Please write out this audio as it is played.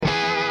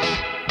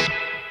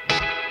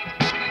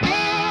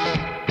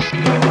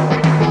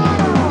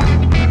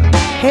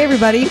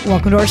everybody.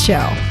 Welcome to our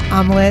show.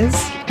 I'm Liz.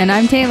 And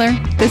I'm Taylor.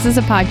 This is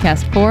a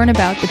podcast for and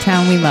about the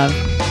town we love.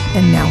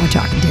 And now we're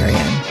talking Darien.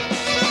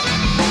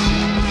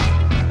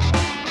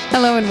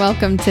 Hello and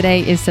welcome.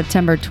 Today is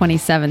September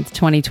 27th,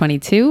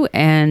 2022.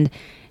 And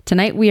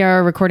tonight we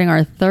are recording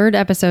our third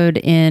episode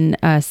in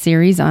a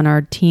series on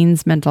our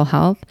teens' mental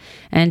health.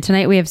 And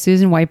tonight we have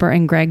Susan Wiper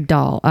and Greg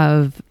Dahl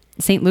of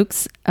St.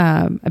 Luke's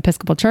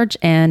Episcopal Church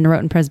and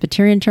Norotan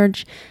Presbyterian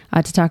Church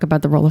to talk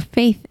about the role of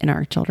faith in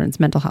our children's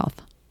mental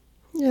health.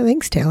 Yeah,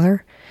 thanks,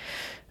 Taylor.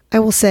 I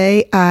will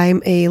say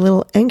I'm a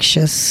little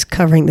anxious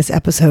covering this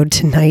episode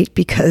tonight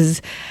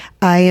because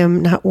I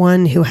am not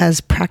one who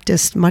has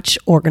practiced much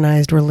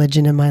organized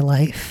religion in my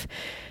life.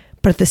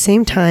 But at the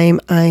same time,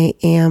 I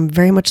am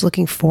very much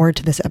looking forward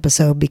to this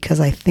episode because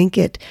I think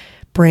it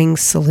brings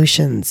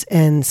solutions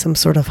and some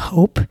sort of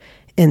hope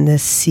in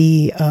this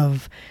sea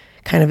of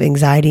kind of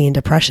anxiety and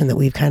depression that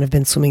we've kind of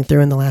been swimming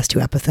through in the last two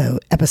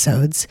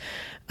episodes.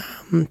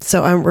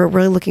 So we're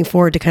really looking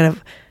forward to kind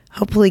of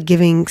hopefully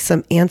giving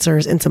some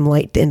answers and some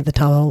light at the end of the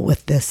tunnel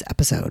with this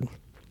episode.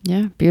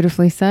 Yeah,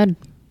 beautifully said.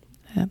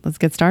 Let's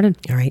get started.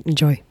 All right,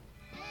 enjoy.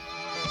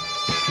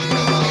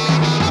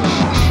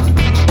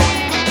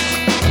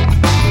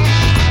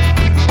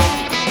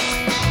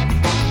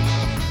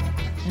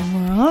 And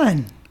we're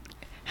on.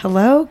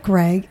 Hello,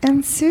 Greg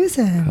and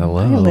Susan.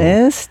 Hello. Hi,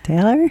 Liz,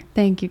 Taylor.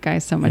 Thank you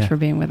guys so much for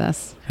being with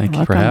us. Thank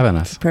you for having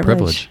us.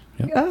 Privilege.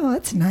 Yep. Oh,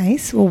 that's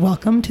nice. Well,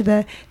 welcome to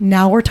the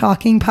Now We're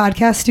Talking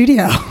podcast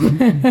studio.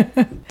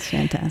 It's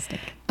fantastic.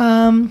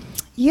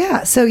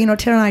 Yeah. So,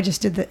 Taylor and I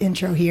just did the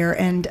intro here.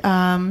 And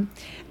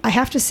I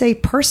have to say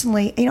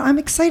personally, I'm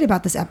excited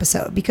about this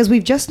episode because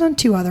we've just done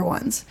two other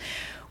ones.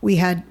 We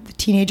had the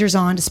teenagers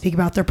on to speak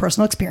about their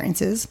personal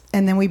experiences.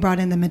 And then we brought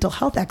in the mental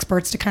health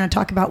experts to kind of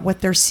talk about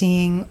what they're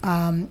seeing,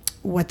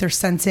 what they're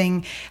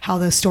sensing, how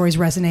those stories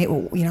resonate,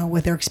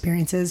 with their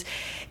experiences.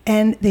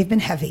 And they've been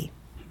heavy.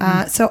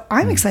 So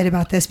I'm excited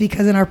about this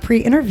because in our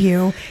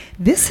pre-interview,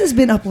 this has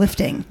been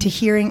uplifting to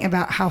hearing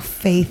about how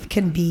faith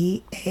can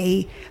be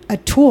a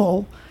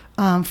tool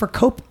for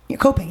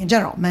coping in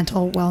general,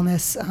 mental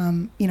wellness,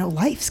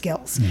 life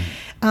skills.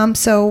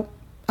 So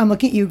I'm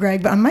looking at you,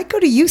 Greg, but I might go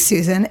to you,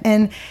 Susan,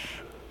 and,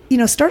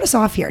 start us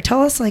off here.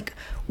 Tell us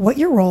what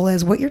your role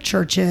is, what your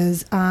church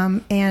is,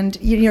 and,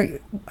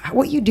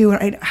 what you do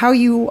and how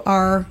you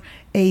are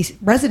a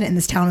resident in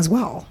this town as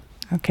well.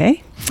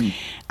 Okay.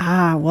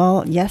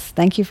 Well, yes,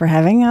 thank you for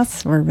having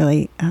us. We're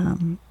really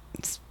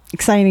it's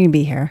exciting to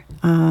be here.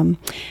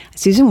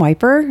 Susan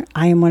Wiper.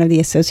 I am one of the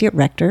associate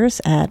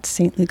rectors at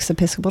St. Luke's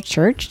Episcopal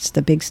Church. It's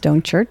the Big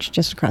Stone Church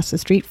just across the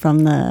street from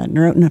the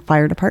Norotan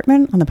Fire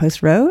Department on the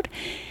Post Road.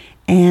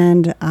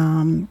 And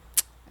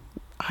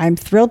I'm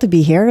thrilled to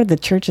be here. The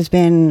church has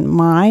been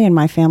my and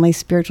my family's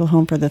spiritual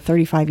home for the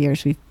 35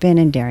 years we've been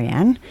in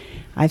Darien.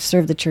 I've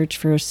served the church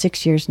for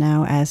 6 years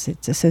now as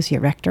its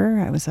associate rector.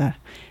 I was a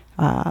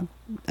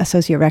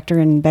associate rector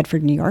in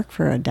Bedford, New York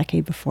for a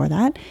decade before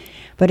that.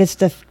 But it's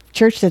the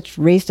church that's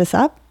raised us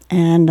up,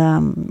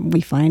 and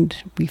we find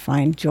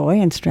joy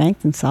and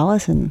strength and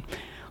solace and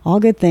all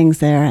good things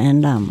there.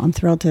 And I'm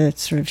thrilled to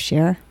sort of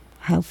share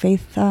how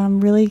faith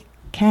really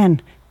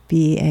can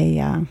be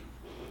a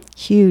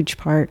huge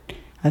part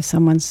of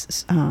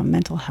someone's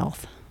mental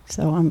health.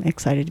 So I'm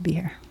excited to be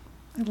here.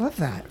 I love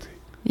that.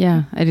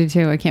 Yeah, I do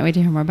too. I can't wait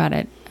to hear more about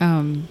it.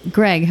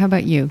 Greg, how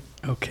about you?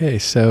 Okay,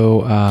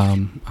 so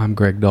I'm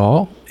Greg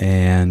Dahl,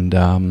 and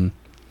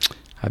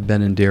I've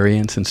been in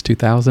Darien since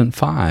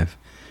 2005.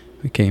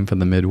 We came from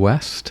the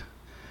Midwest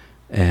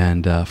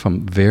and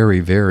from very,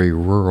 very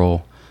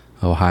rural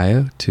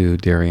Ohio to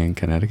Darien,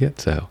 Connecticut.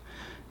 So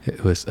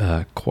it was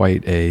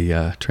quite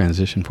a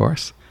transition for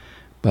us.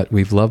 But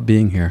we've loved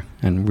being here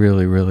and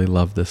really, really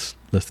love this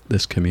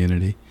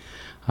community.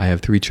 I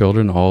have 3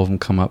 children. All of them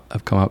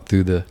have come up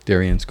through the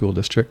Darien School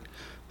District.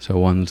 So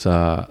one's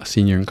a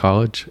senior in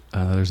college,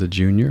 there's a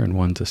junior, and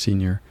one's a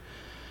senior.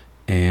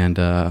 And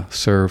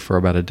served for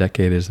about a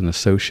decade as an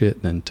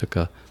associate, then took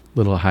a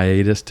little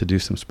hiatus to do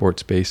some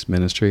sports-based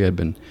ministry. I'd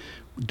been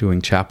doing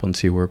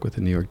chaplaincy work with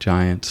the New York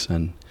Giants,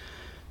 and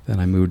then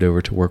I moved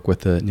over to work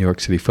with the New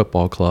York City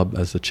Football Club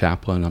as a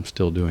chaplain. I'm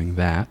still doing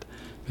that.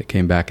 I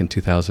came back in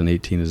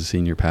 2018 as a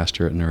senior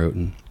pastor at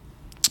Norotan.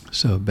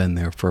 So I've been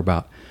there for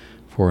about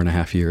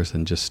 4.5 years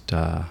and just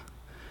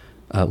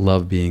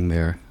love being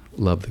there,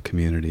 love the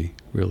community,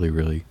 really,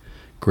 really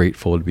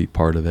grateful to be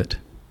part of it,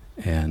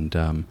 and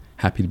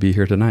happy to be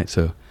here tonight.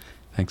 So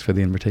thanks for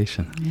the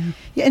invitation.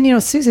 Yeah,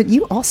 and Susan,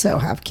 you also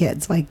have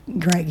kids like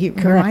Greg. You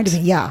reminded me,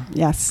 yeah.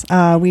 Yes.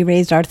 We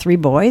raised our 3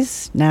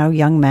 boys, now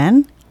young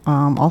men.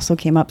 Also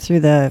came up through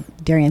the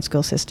Darien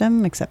school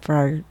system, except for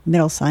our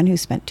middle son, who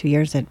spent 2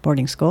 years at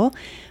boarding school.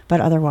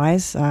 But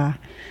otherwise,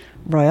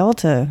 Royal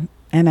to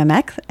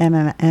MMS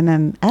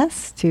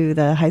to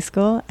the high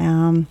school,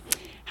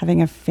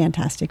 having a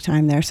fantastic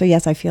time there. So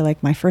yes, I feel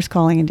like my first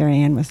calling in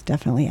Darien was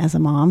definitely as a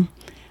mom,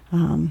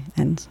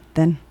 and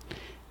then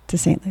to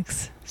St.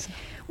 Luke's. So.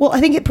 Well, I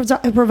think it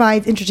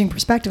provides interesting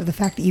perspective. The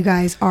fact that you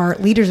guys are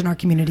leaders in our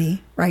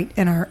community, right,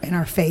 in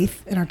our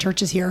faith, in our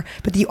churches here,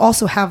 but that you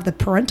also have the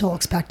parental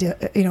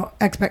experience.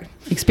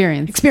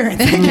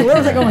 Thank you. Where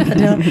was I going with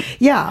that?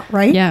 Yeah,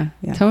 right. Yeah,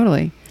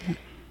 totally.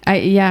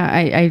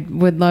 I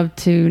would love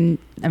to.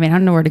 I mean, I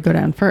don't know where to go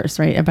down first,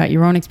 right? About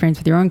your own experience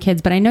with your own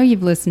kids, but I know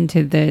you've listened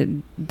to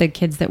the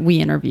kids that we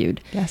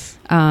interviewed. Yes.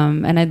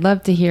 And I'd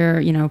love to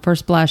hear,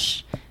 first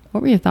blush,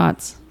 what were your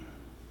thoughts?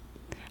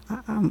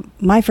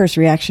 My first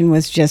reaction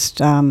was just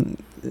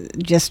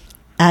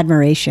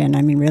admiration.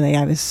 I mean, really,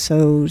 I was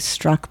so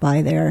struck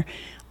by their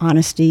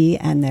honesty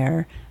and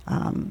their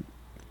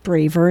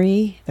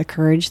bravery, the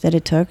courage that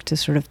it took to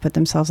sort of put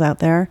themselves out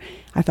there.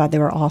 I thought they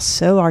were all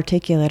so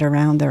articulate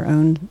around their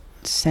own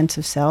sense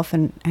of self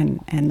and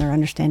their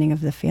understanding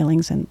of the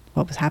feelings and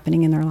what was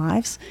happening in their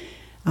lives.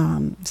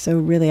 So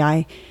really,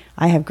 I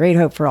have great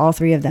hope for all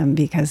three of them,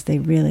 because they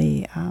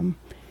really,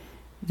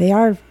 they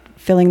are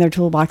filling their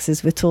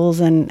toolboxes with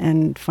tools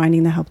and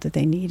finding the help that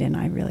they need. And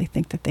I really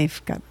think that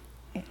they've got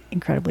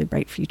incredibly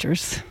bright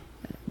futures.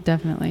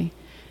 Definitely.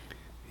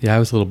 Yeah, I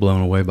was a little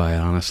blown away by it,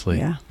 honestly.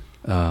 Yeah.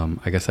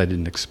 I guess I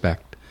didn't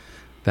expect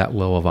that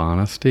level of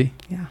honesty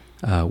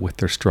with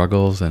their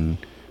struggles, and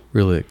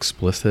really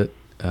explicit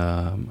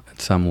at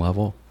some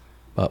level,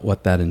 but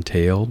what that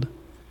entailed,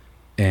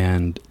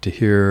 and to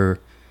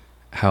hear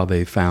how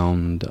they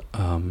found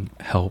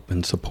help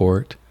and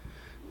support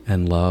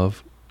and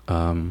love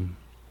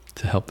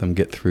to help them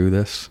get through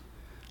this,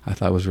 I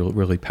thought was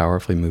really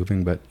powerfully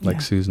moving. But like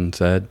Susan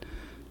said,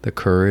 the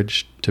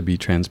courage to be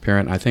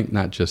transparent. I think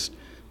not just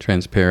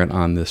transparent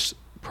on this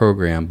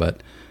program,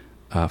 but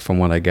from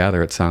what I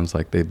gather, it sounds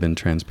like they've been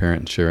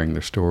transparent in sharing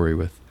their story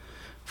with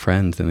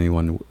friends and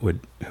anyone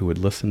who would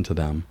listen to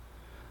them,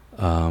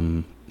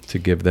 to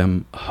give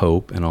them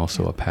hope and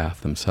also a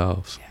path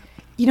themselves.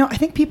 I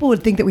think people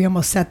would think that we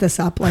almost set this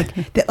up like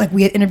that. Like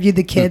we had interviewed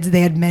the kids,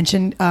 they had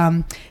mentioned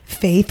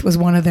faith was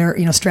one of their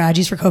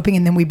strategies for coping,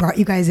 and then we brought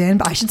you guys in.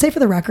 But I should say for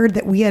the record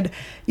that we had,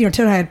 Toad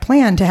and I had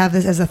planned to have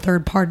this as a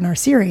third part in our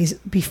series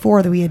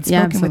before that we had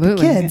spoken with the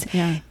kids.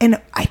 Yeah.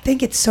 And I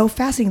think it's so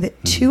fascinating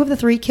that two of the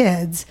three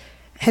kids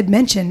had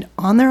mentioned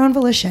on their own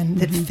volition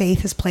that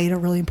faith has played a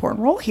really important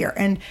role here.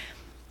 And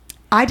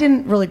I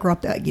didn't really grow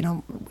up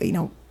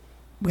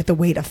with the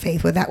weight of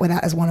faith with that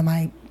as one of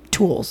my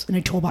tools in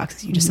a toolbox,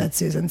 as you just said,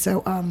 Susan.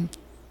 So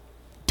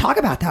talk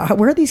about that.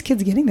 Where are these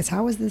kids getting this?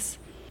 How is this?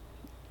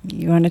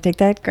 You want to take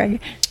that,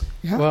 Greg?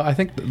 Yeah. Well, I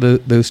think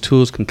those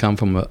tools can come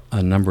from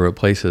a number of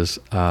places.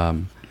 I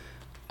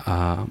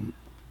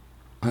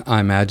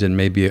imagine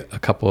maybe a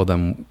couple of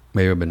them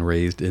may have been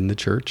raised in the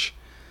church,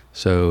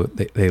 so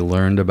they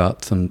learned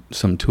about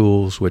some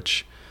tools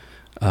which,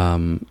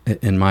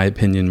 in my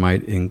opinion,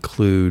 might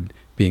include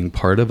being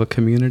part of a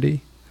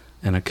community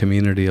and a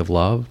community of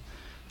love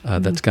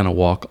that's going to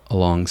walk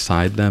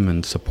alongside them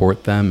and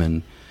support them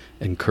and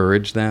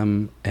encourage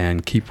them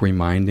and keep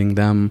reminding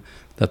them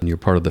that you're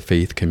part of the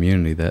faith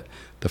community. That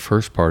the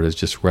first part is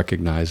just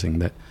recognizing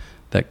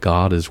that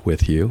God is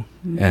with you.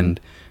 And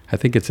I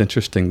think it's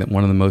interesting that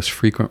one of the most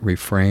frequent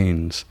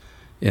refrains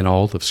in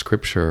all of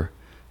Scripture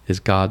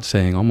is God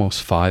saying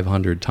almost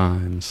 500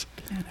 times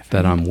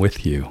that I'm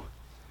with you.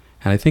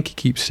 And I think he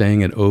keeps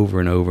saying it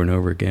over and over and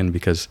over again,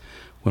 because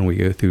when we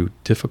go through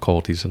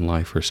difficulties in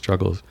life or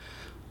struggles,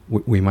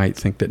 we might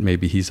think that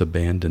maybe he's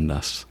abandoned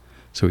us.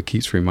 So he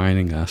keeps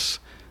reminding us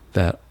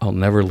that I'll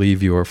never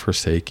leave you or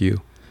forsake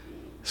you.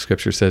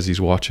 Scripture says he's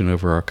watching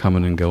over our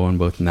coming and going,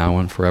 both now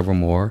and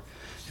forevermore.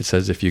 It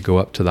says if you go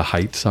up to the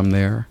heights, I'm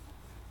there.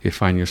 If you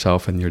find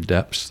yourself in your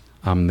depths,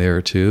 I'm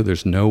there too.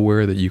 There's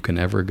nowhere that you can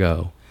ever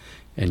go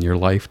in your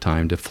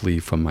lifetime to flee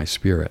from my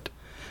spirit.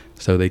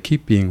 So they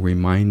keep being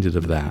reminded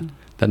of that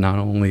not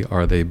only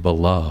are they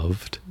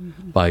beloved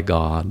by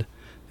God,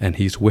 and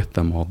he's with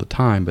them all the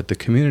time, but the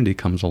community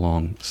comes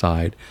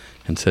alongside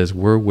and says,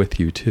 we're with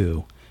you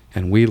too,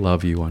 and we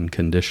love you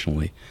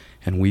unconditionally,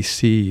 and we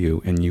see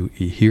you, and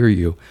we hear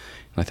you.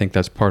 And I think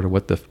that's part of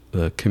what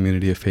the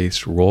community of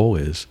faith's role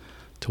is,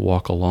 to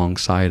walk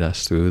alongside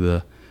us through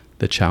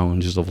the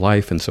challenges of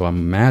life. And so I'm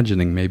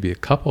imagining maybe a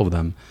couple of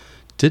them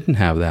didn't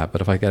have that.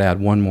 But if I could add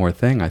one more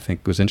thing, I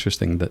think it was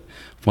interesting that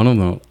one of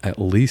them at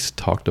least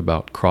talked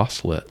about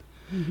CrossLit,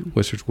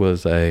 which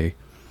was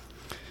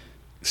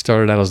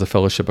started out as a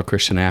fellowship of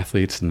Christian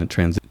athletes, and then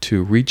transitioned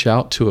to reach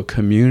out to a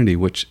community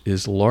which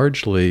is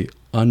largely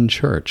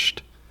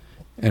unchurched.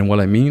 And what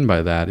I mean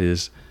by that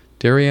is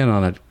Darien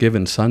on a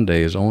given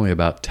Sunday is only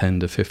about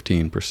 10 to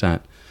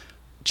 15%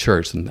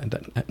 church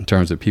in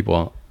terms of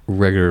people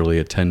regularly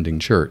attending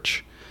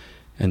church.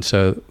 And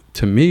so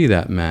to me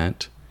that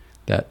meant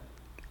that,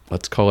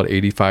 let's call it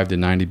 85 to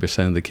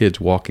 90% of the kids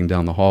walking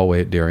down the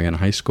hallway at Darien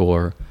High School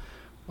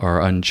are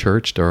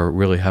unchurched or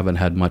really haven't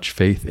had much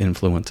faith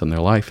influence in their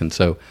life. And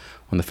so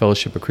when the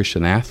Fellowship of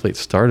Christian Athletes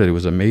started, it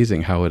was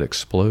amazing how it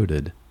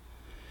exploded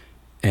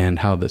and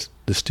how the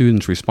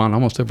students respond.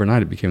 Almost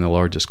overnight, it became the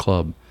largest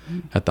club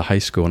at the high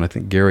school. And I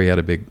think Gary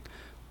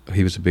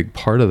he was a big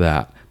part of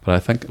that. But I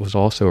think it was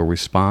also a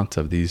response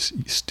of these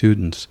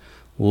students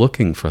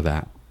looking for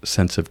that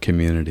sense of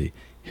community,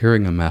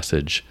 hearing a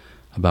message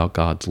about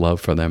God's love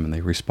for them, and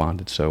they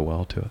responded so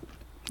well to it.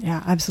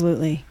 Yeah,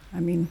 absolutely. I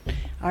mean,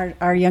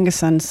 our youngest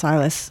son,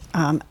 Silas,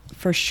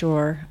 for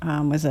sure,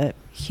 was a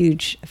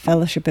huge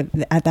fellowship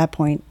at that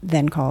point,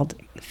 then called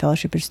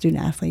Fellowship of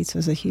Student Athletes,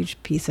 was a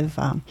huge piece of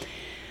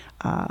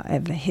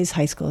his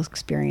high school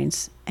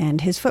experience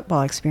and his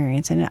football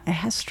experience. And it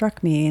has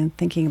struck me, in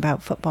thinking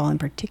about football in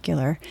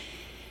particular,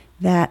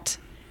 that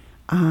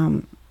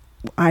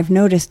I've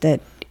noticed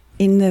that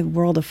in the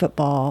world of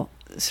football,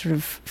 sort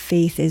of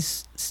faith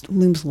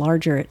looms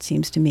larger, it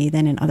seems to me,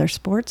 than in other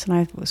sports. And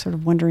I was sort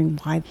of wondering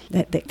why.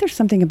 That there's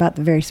something about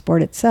the very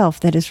sport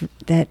itself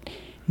that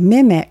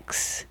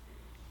mimics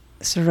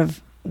sort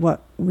of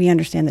what we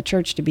understand the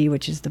church to be,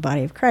 which is the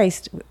body of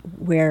Christ,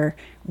 where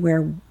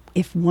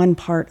if one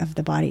part of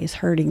the body is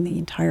hurting, the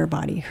entire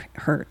body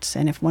hurts.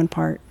 And if one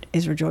part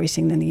is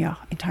rejoicing, then the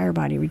entire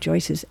body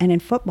rejoices. And in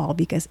football,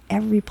 because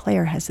every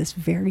player has this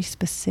very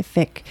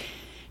specific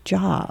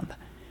job,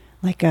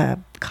 like a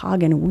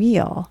cog in a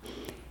wheel,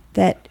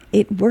 that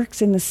it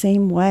works in the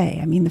same way.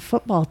 I mean, the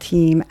football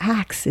team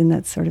acts in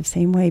that sort of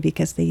same way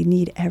because they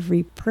need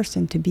every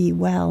person to be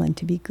well and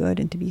to be good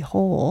and to be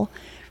whole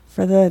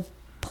for the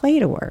play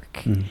to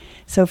work. Mm-hmm.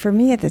 So for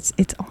me, it's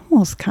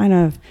almost kind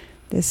of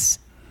this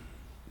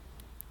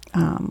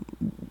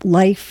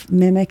life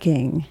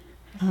mimicking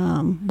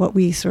what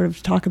we sort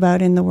of talk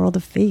about in the world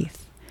of faith.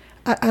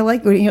 I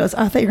like, I thought you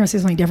were going to say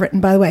something different.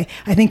 And by the way,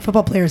 I think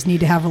football players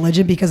need to have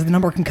religion because of the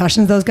number of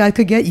concussions those guys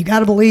could get. You got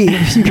to believe.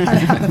 You got to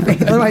have the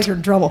faith. Otherwise, you're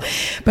in trouble.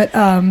 But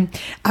I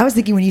was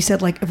thinking when you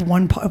said, like, if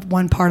one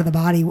part of the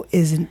body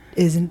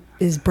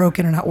is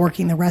broken or not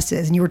working, the rest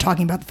is. And you were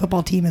talking about the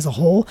football team as a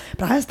whole.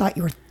 But I just thought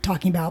you were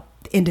talking about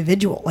the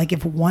individual. Like,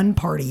 if one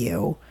part of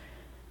you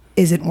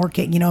isn't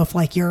working, if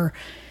like your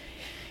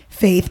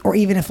faith, or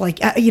even if like,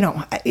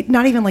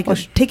 not even like,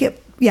 take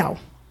it,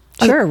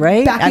 Sure,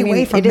 right? Backing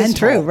away from it mental. Is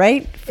true,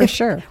 right? For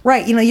sure.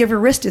 Right. You have your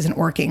wrist isn't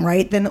working,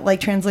 right? Then it like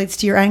translates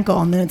to your ankle,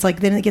 and then it's like,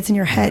 then it gets in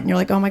your head, and you're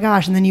like, oh my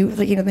gosh. And then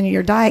then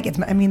your diet gets,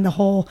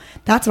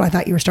 that's what I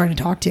thought you were starting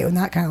to talk to. And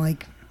that kind of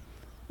like,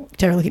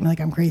 Tara look at me like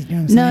I'm crazy. You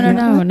know what I'm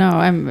saying? No.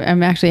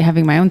 I'm actually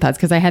having my own thoughts,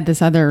 because I had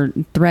this other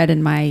thread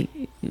in my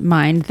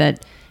mind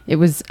that it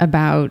was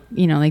about,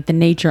 like the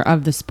nature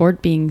of the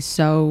sport being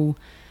so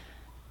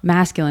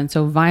masculine,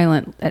 so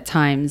violent at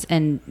times,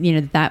 and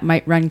that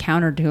might run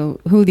counter to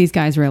who these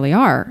guys really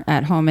are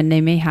at home, and they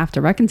may have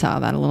to reconcile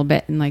that a little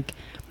bit, and like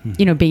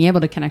being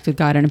able to connect with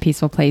God in a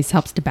peaceful place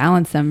helps to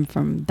balance them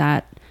from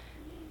that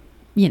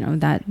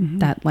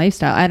that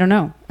lifestyle. I don't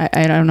know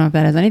if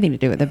that has anything to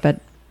do with it,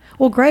 but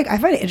well, Greg, I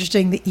find it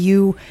interesting that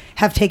you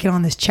have taken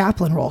on this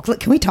chaplain role.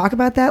 Can we talk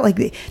about that?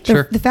 Like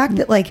Sure. The fact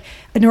that like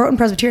a Norotan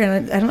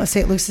Presbyterian, I don't know if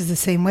St. Luke's is the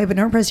same way, but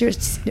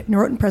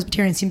Norotan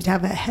Presbyterian seems to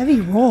have a heavy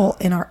role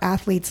in our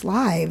athletes'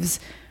 lives.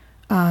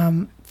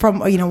 From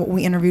what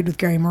we interviewed with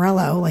Gary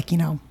Morello,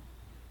 9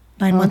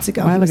 months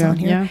ago, he was on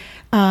here.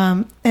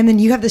 Yeah. And then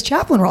you have this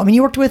chaplain role. I mean,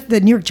 you worked with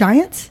the New York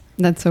Giants.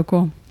 That's so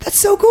cool. That's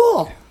so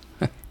cool.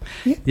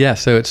 Yeah.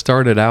 So it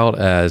started out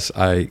as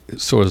I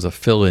sort of as a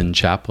fill-in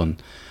chaplain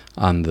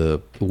on the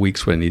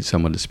weeks when I need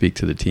someone to speak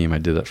to the team. I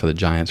did that for the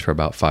Giants for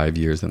about 5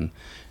 years. And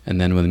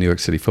then when the New York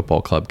City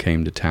Football Club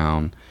came to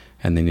town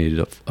and they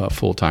needed a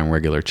full-time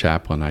regular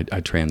chaplain, I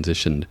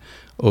transitioned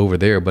over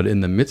there. But in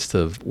the midst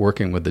of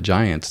working with the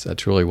Giants,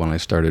 that's really when I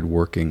started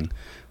working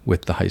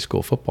with the high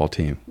school football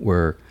team,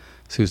 where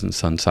Susan's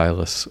son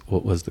Silas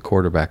was the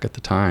quarterback at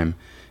the time.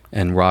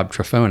 And Rob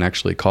Trefone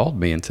actually called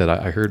me and said,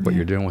 I heard what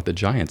you're doing with the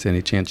Giants.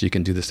 Any chance you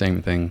can do the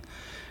same thing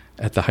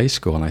at the high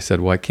school? And I said,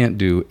 well, I can't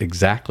do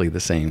exactly the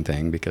same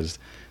thing because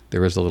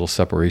there is a little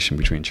separation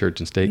between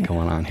church and state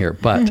going on here.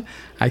 But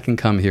I can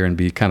come here and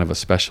be kind of a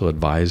special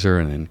advisor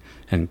and an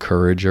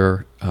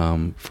encourager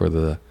for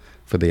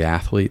the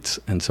athletes.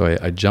 And so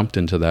I jumped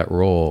into that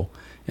role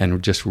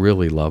and just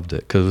really loved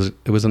it, because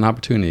it was an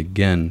opportunity,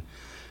 again,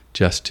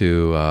 just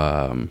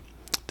to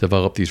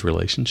develop these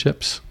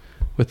relationships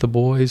with the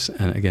boys,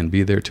 and again,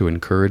 be there to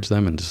encourage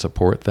them and to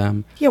support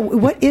them. Yeah,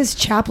 what is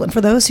chaplain for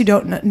those who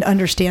don't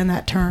understand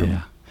that term?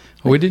 Yeah,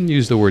 well, we didn't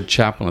use the word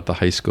chaplain at the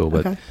high school,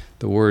 but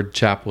the word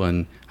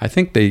chaplain, I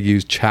think they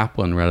use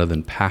chaplain rather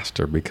than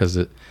pastor because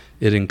it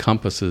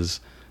encompasses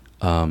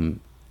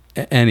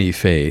any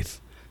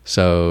faith.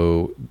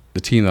 So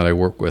the team that I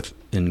work with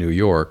in New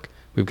York,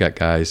 we've got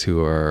guys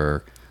who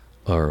are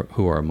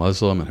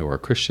Muslim and who are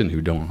Christian,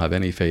 who don't have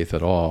any faith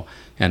at all,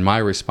 and my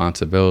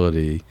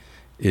responsibility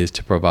is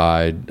to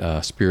provide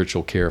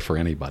spiritual care for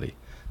anybody.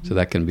 So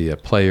that can be a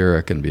player,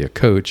 it can be a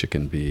coach, it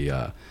can be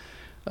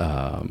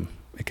an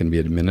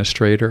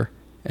administrator,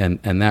 and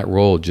that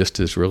role just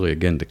is really,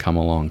 again, to come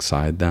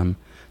alongside them,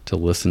 to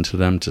listen to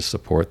them, to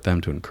support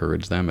them, to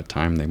encourage them. At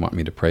times they want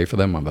me to pray for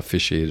them. I've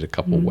officiated a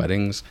couple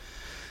weddings.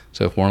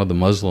 So if one of the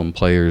Muslim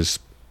players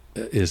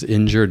is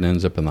injured and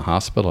ends up in the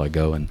hospital, I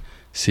go and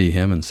see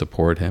him and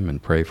support him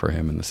and pray for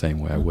him in the same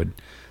way I would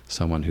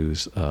someone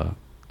who's a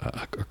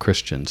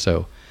Christian.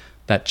 So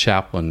that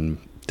chaplain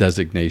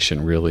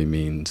designation really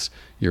means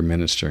you're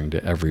ministering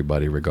to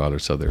everybody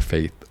regardless of their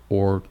faith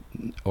or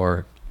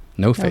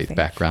no faith faith.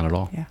 background at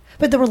all. Yeah.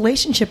 But the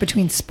relationship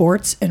between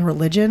sports and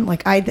religion,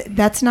 like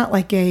that's not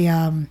like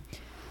a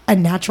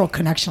natural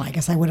connection, I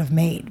guess I would have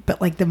made. But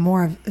like the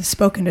more I've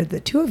spoken to the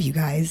two of you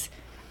guys,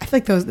 I feel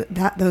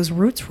like those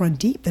roots run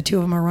deep. The two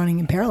of them are running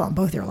in parallel in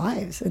both your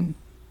lives and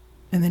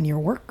then your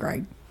work,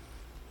 Greg.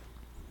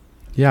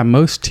 Yeah,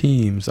 most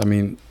teams, I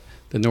mean,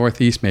 the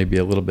Northeast may be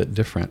a little bit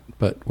different,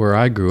 but where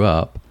I grew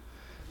up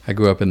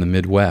in the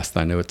Midwest.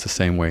 I know it's the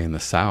same way in the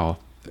South.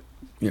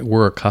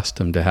 We're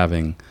accustomed to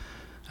having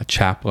a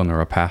chaplain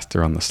or a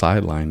pastor on the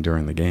sideline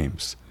during the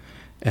games.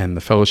 And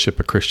the Fellowship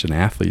of Christian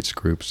Athletes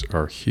groups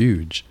are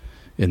huge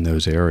in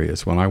those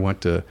areas. When I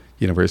went to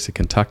University of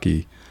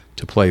Kentucky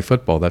to play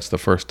football, that's the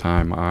first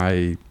time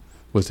I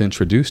was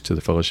introduced to the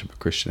Fellowship of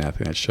Christian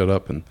Athletes. I showed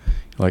up and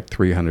like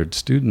 300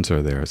 students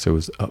are there. So it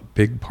was a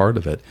big part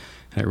of it.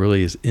 And it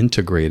really is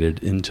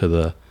integrated into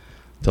the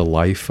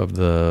life of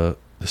the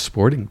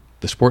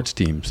sports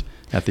teams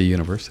at the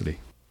university.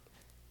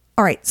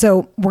 All right,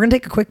 so we're going to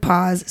take a quick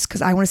pause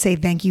because I want to say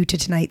thank you to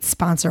tonight's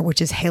sponsor,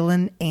 which is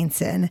Halen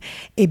Ainson,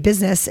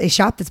 a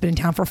shop that's been in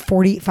town for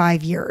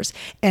 45 years.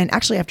 And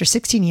actually, after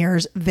 16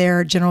 years,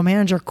 their general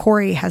manager,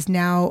 Corey, has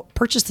now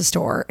purchased the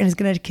store and is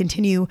going to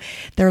continue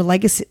their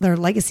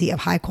legacy of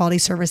high-quality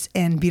service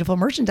and beautiful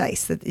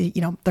merchandise that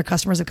their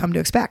customers have come to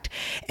expect.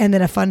 And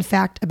then a fun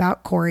fact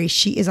about Corey,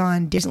 she is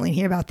on, didn't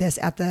hear about this,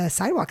 at the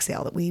sidewalk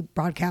sale that we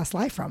broadcast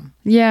live from.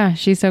 Yeah,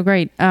 she's so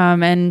great.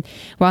 And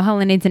while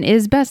Halen Ainson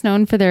is best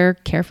known for their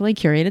carefully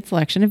curated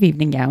selection of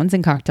evening gowns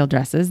and cocktail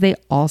dresses, they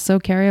also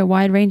carry a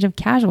wide range of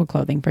casual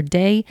clothing for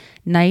day,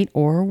 night,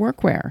 or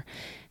workwear.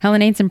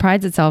 Halen Ainson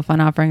prides itself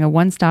on offering a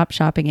one-stop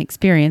shopping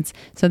experience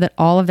so that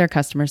all of their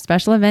customers'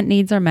 special event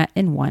needs are met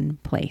in one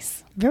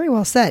place. Very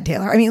well said,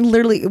 Taylor. I mean,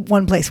 literally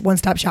one place,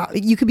 one-stop shop.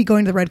 You could be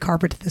going to the red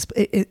carpet to this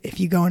if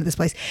you go into this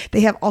place.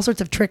 They have all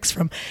sorts of tricks,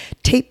 from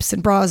tapes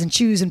and bras and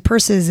shoes and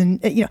purses and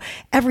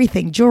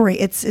everything, jewelry.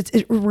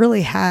 It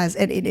really has,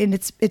 and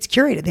it's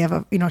curated. They have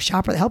a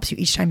shopper that helps you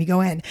each time you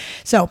go in.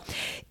 So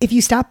if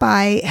you stop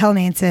by Halen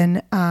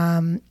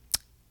Ainson,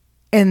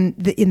 in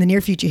the near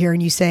future here,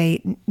 and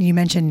you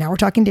mentioned Now We're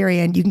Talking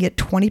Darien, you can get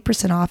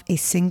 20% off a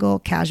single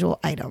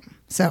casual item.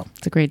 So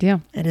It's a great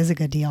deal. it is a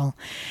good deal.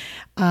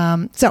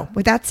 So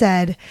with that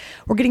said,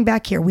 we're getting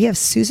back here. We have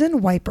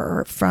Susan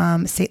Wiper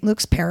from St.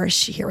 Luke's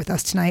Parish here with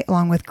us tonight,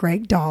 along with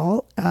Greg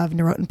Dahl of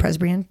Noroton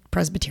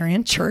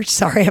Presbyterian Church.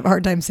 Sorry, I have a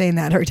hard time saying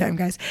that every time,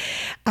 guys.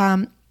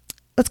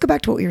 Let's go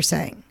back to what we were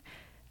saying.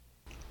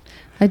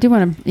 I do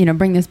want to,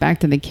 bring this back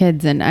to the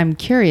kids, and I'm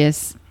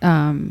curious,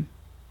 when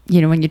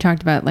you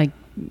talked about like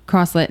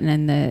CrossLit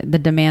and the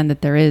demand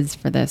that there is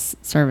for this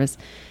service,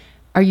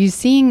 are you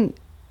seeing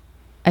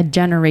a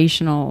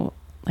generational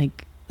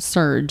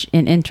surge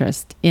in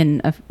interest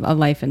in a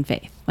life in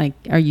faith?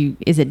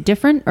 Is it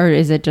different, or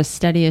is it just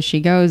steady as she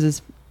goes?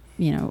 Is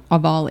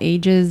of all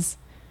ages?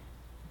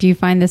 Do you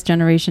find this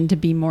generation to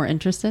be more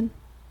interested?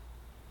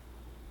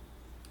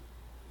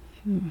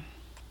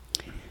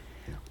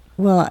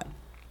 Well,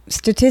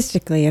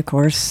 statistically, of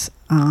course,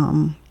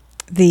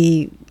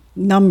 the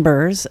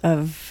numbers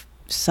of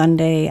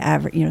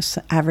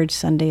average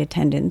Sunday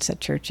attendance at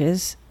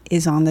churches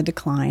is on the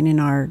decline in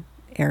our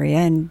area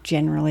and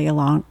generally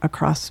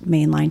across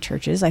mainline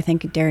churches. I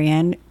think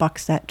Darien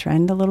bucks that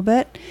trend a little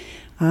bit.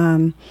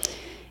 And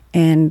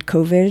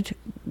COVID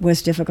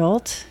was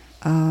difficult.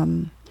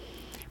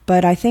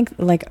 But I think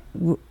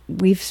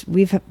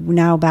we've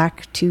now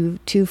back to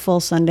 2 full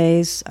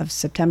Sundays of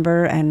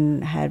September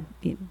and had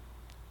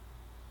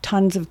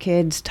tons of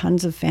kids,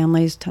 tons of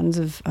families, tons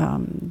of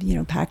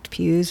packed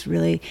pews.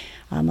 Really,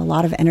 a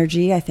lot of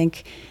energy. I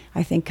think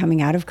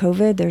coming out of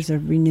COVID, there's a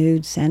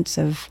renewed sense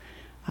of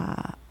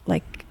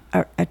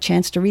a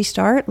chance to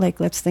restart.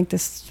 Let's think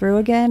this through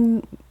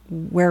again.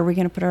 Where are we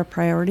going to put our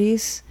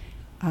priorities?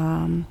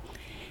 And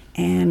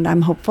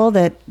I'm hopeful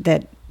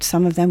that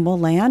some of them will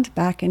land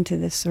back into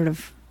this sort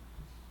of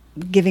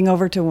giving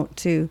over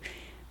to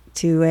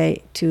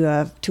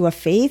a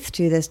faith,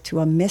 to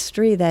a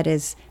mystery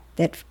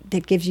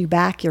that gives you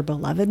back your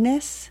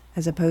belovedness,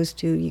 as opposed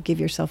to you give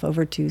yourself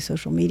over to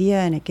social media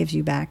and it gives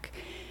you back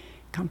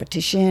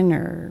competition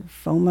or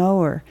FOMO,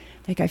 or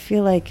I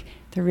feel like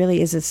there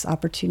really is this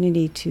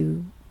opportunity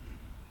to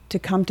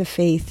come to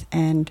faith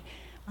and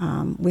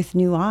with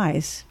new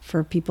eyes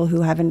for people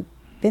who haven't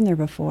been there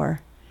before.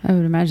 I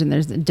would imagine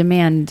there's a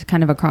demand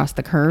kind of across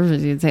the curve,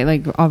 as you'd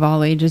say, of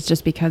all ages,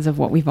 just because of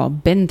what we've all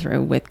been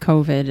through with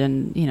COVID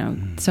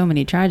and, so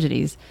many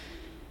tragedies.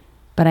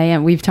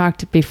 But we've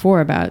talked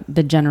before about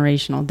the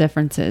generational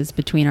differences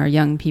between our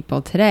young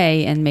people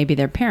today and maybe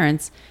their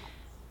parents.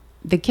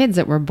 The kids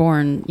that were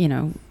born,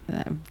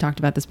 I've talked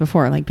about this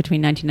before,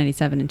 between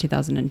 1997 and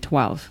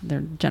 2012,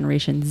 their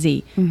Generation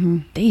Z,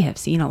 they have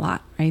seen a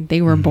lot, right?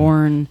 They were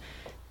born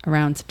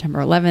around September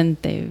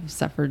 11th. They've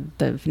suffered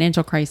the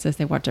financial crisis.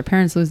 They watched their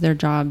parents lose their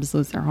jobs,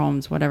 lose their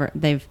homes, whatever.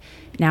 They've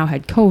now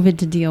had COVID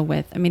to deal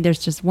with. I mean, there's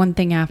just one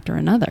thing after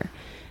another.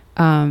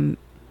 And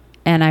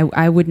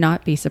I would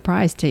not be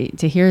surprised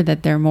to hear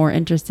that they're more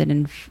interested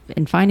in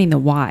finding the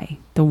why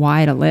to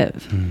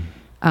live,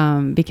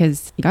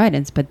 because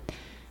guidance. But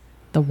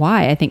the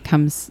why, I think,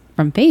 comes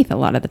from faith a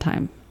lot of the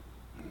time.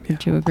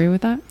 Would you agree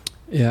with that?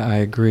 Yeah, I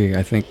agree.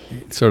 I think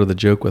sort of the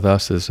joke with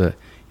us is that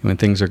when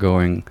things are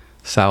going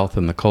south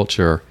in the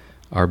culture,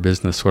 our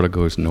business sort of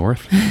goes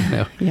north.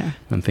 Yeah.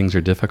 When things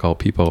are difficult,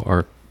 people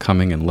are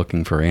coming and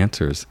looking for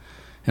answers.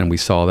 And we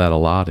saw that a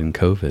lot in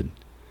COVID.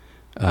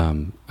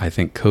 I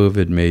think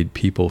COVID made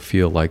people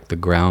feel like the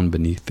ground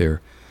beneath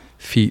their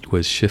feet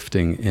was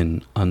shifting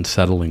in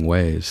unsettling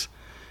ways.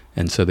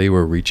 And so they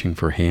were reaching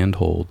for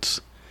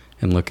handholds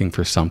and looking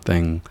for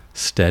something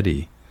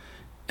steady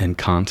and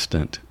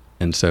constant.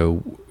 And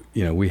so,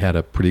 we had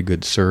a pretty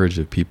good surge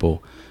of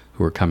people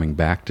who were coming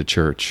back to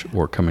church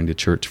or coming to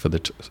church for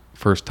the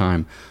first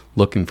time,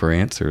 looking for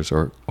answers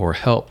or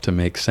help to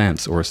make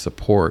sense or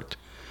support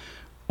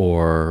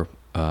or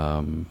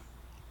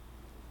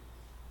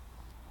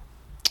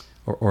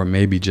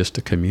maybe just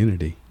a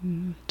community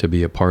to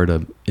be a part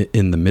of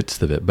in the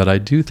midst of it. But I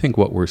do think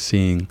what we're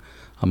seeing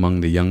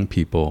among the young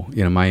people,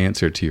 my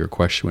answer to your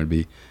question would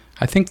be,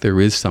 I think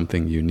there is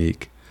something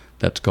unique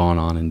that's gone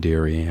on in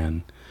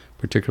Darien,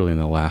 particularly in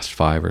the last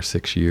 5 or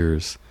 6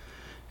 years.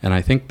 And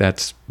I think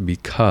that's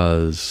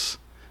because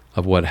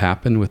of what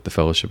happened with the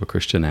Fellowship of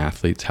Christian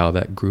Athletes, how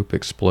that group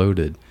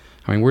exploded.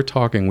 I mean,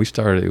 when we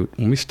started,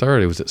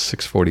 it was at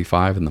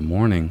 6:45 in the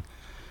morning,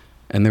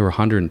 and there were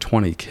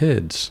 120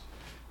 kids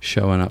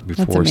showing up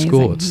before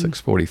school at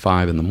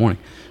 6:45 in the morning.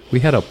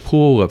 We had a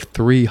pool of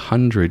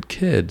 300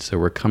 kids that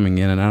were coming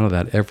in and out of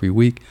that every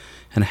week,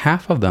 and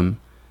half of them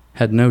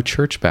had no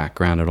church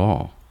background at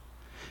all.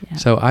 Yeah.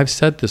 So I've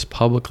said this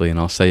publicly, and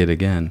I'll say it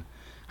again.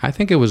 I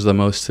think it was the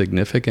most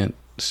significant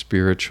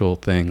spiritual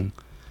thing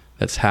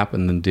that's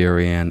happened in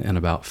Darien in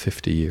about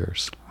 50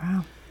 years.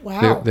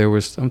 Wow. There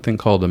was something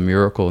called a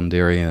miracle in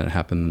Darien that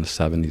happened in the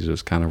 70s. It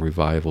was kind of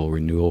revival,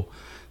 renewal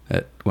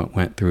that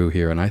went through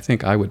here. And I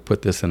think I would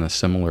put this in a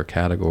similar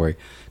category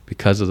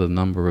because of the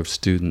number of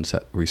students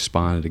that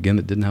responded, again,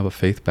 that didn't have a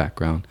faith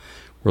background.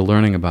 We're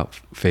learning about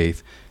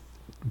faith.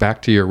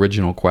 Back to your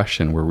original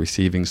question, we're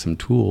receiving some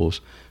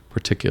tools,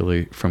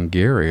 particularly from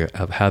Gary,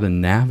 of how to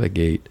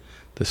navigate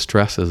the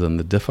stresses and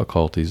the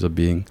difficulties of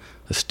being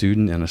a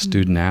student and a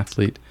student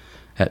athlete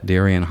at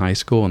Darien High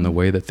School, and the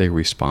way that they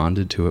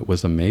responded to it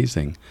was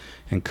amazing.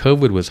 And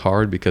COVID was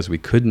hard because we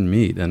couldn't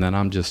meet, and then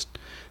I'm just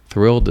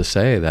thrilled to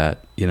say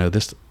that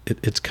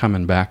it's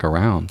coming back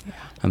around,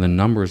 and the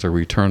numbers are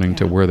returning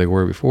to where they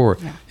were before.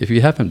 If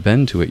you haven't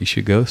been to it, you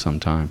should go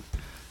sometime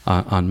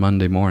on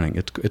Monday morning.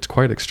 It's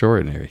quite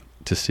extraordinary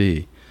to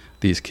see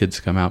these kids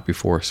come out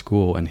before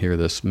school and hear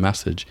this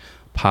message,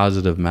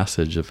 positive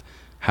message of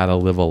how to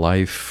live a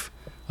life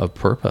of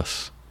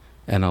purpose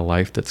and a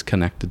life that's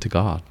connected to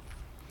God.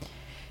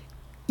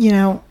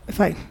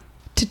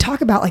 To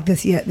talk about like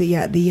this,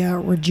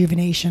 the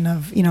rejuvenation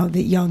of,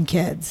 the young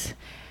kids,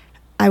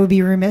 I would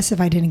be remiss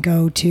if I didn't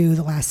go to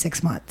the last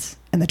 6 months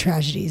and the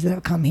tragedies that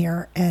have come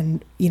here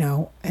and,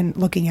 and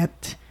looking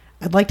at,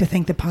 I'd like to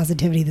think the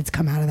positivity that's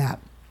come out of that.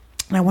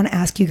 And I want to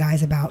ask you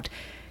guys about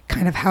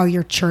kind of how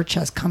your church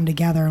has come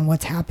together and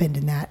what's happened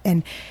in that.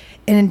 And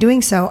in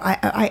doing so,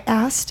 I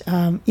asked,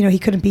 he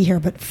couldn't be here,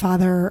 but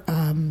Father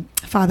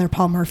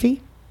Paul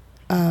Murphy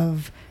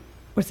of,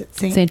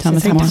 St.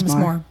 Thomas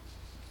More.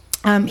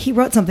 He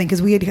wrote something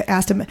because we had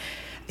asked him,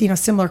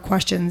 similar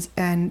questions,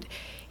 and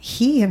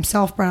he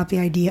himself brought up the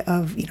idea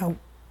of,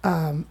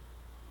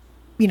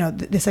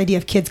 this idea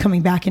of kids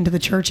coming back into the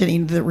church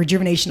and the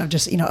rejuvenation of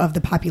just, of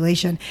the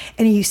population.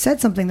 And he said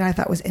something that I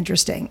thought was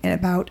interesting and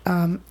about,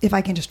 if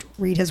I can just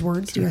read his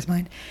words, do you guys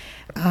mind?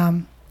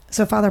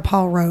 So Father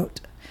Paul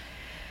wrote,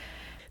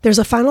 "There's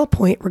a final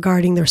point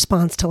regarding the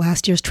response to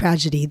last year's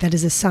tragedy that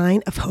is a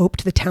sign of hope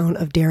to the town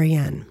of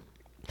Darien.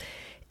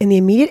 In the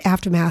immediate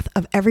aftermath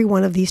of every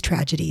one of these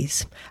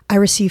tragedies, I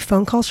received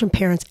phone calls from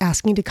parents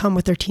asking to come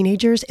with their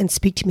teenagers and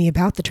speak to me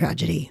about the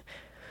tragedy.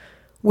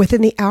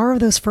 Within the hour of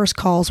those first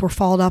calls were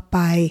followed up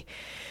by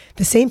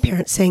the same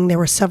parents saying there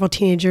were several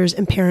teenagers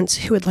and parents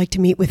who would like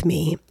to meet with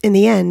me. In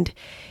the end,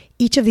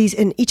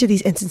 in each of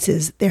these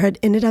instances, there had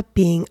ended up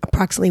being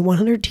approximately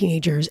 100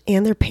 teenagers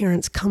and their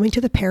parents coming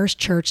to the parish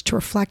church to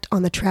reflect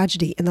on the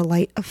tragedy in the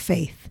light of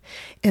faith,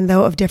 and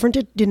though of different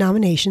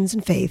denominations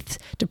and faiths,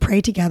 to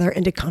pray together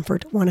and to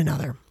comfort one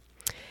another.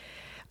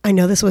 I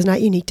know this was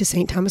not unique to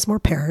St. Thomas More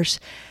Parish,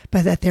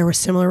 but that there were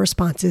similar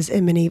responses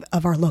in many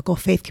of our local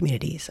faith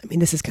communities." I mean,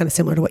 this is kind of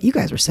similar to what you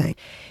guys were saying.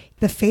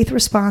 "The faith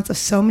response of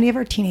so many of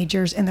our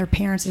teenagers and their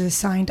parents is a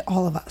sign to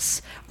all of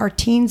us. Our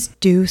teens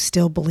do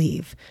still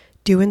believe,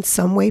 do in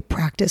some way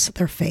practice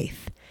their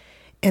faith,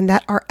 and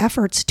that our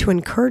efforts to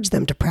encourage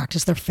them to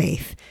practice their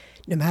faith,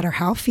 no matter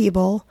how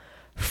feeble,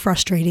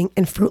 frustrating,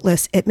 and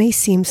fruitless it may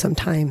seem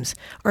sometimes,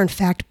 are in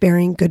fact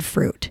bearing good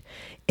fruit.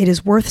 It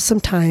is worth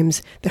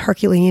sometimes the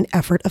Herculean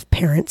effort of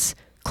parents,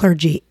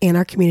 clergy, and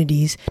our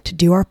communities to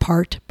do our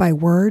part by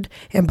word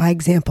and by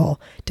example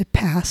to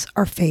pass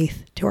our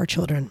faith to our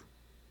children."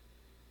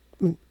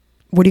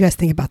 What do you guys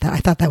think about that? I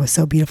thought that was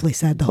so beautifully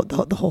said,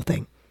 the whole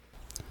thing.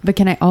 But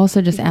can I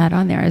also just add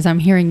on there, as I'm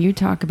hearing you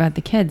talk about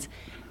the kids,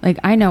 like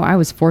I know I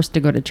was forced to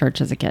go to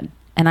church as a kid.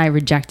 and I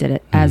rejected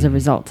it as a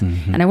result.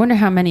 Mm-hmm. And I wonder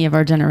how many of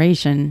our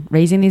generation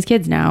raising these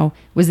kids now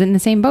was in the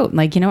same boat.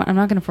 Like, you know what, I'm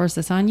not going to force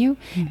this on you.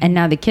 And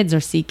now the kids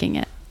are seeking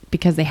it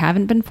because they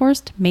haven't been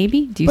forced.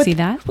 Maybe. Do you see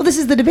that? Well, this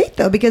is the debate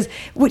though, because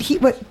what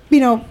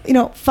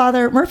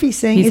Father Murphy's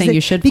saying He's is saying that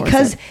you should force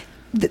because it.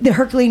 the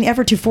Herculean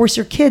effort to force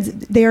your kids,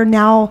 they are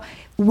now,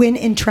 when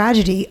in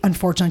tragedy,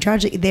 unfortunately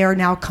tragedy, they are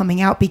now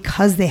coming out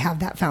because they have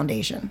that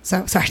foundation.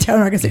 So sorry, I'm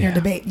not going to sit here and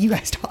debate. You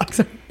guys talk.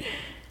 Sorry.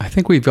 I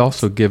think we've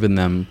also given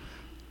them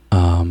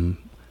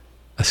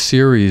a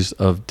series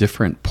of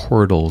different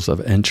portals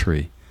of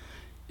entry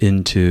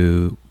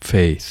into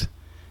faith.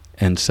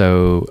 And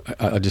so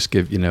I'll just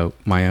give,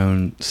 my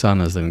own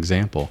son as an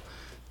example.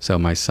 So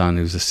my son,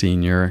 who's a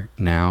senior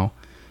now,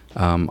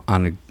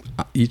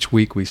 each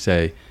week we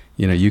say,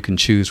 you can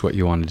choose what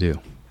you want to do.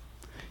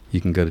 You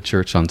can go to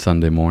church on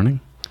Sunday morning.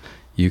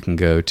 You can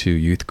go to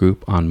youth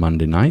group on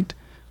Monday night,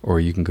 or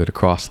you can go to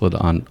Crossland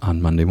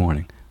on Monday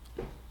morning.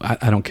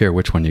 I don't care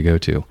which one you go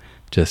to.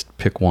 Just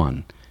pick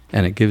one.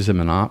 And it gives him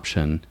an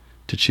option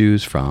to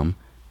choose from.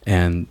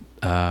 And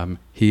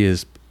he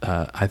is,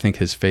 I think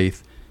his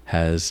faith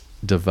has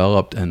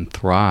developed and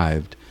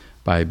thrived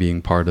by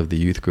being part of the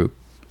youth group.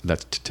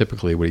 That's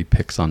typically what he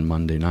picks on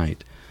Monday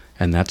night.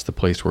 And that's the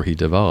place where he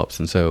develops.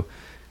 And so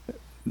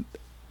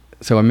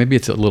maybe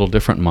it's a little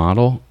different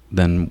model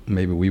than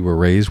maybe we were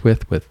raised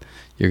with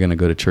you're going to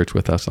go to church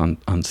with us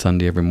on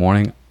Sunday every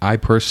morning. I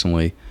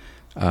personally,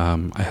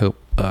 I hope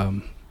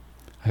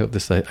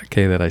this is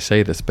okay that I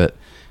say this, but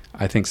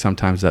I think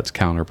sometimes that's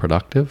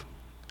counterproductive.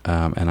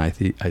 And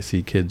I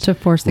see kids to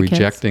force the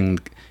rejecting.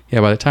 Kids. Yeah,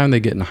 by the time they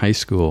get in high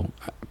school,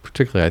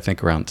 particularly I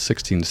think around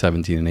 16,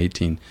 17, and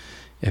 18,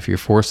 if you're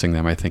forcing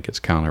them, I think it's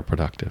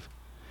counterproductive.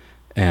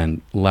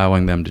 And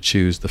allowing them to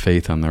choose the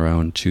faith on their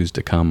own, choose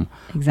to come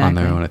on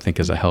their own, I think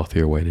is a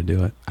healthier way to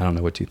do it. I don't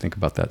know what you think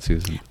about that,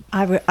 Susan.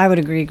 I would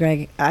agree,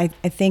 Greg. I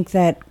think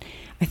that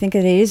it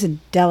is a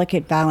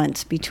delicate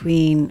balance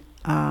between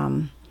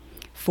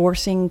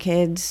forcing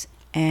kids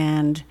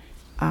and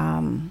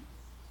how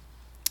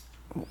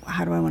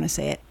do I want to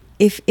say it?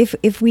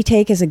 If we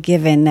take as a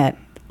given that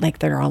like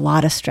there are a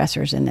lot of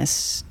stressors in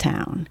this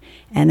town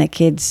and that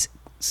kids'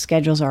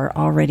 schedules are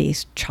already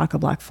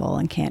chock-a-block full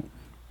and can't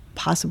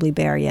possibly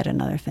bear yet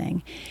another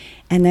thing,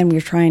 and then we're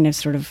trying to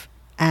sort of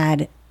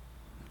add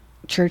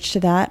church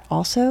to that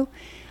also,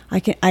 I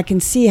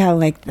can see how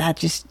like that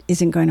just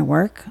isn't going to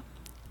work.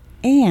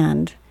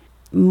 And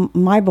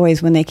my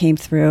boys, when they came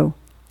through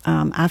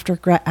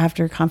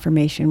after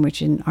confirmation,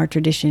 which in our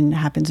tradition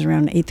happens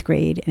around 8th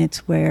grade, and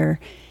it's where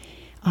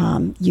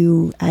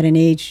you at an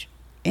age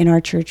in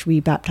our church we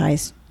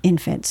baptize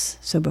infants,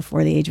 so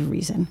before the age of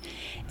reason,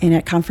 and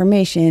at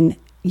confirmation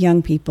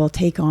young people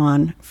take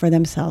on for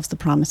themselves the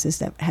promises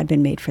that had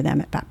been made for them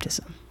at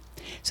baptism.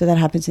 So that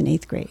happens in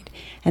 8th grade.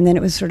 And then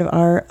it was sort of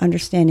our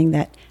understanding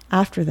that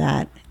after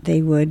that,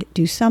 they would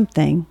do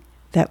something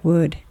that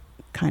would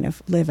kind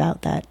of live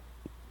out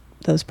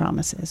those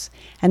promises.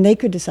 And they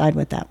could decide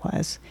what that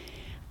was.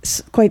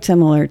 Quite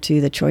similar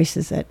to the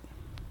choices that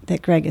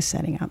Greg is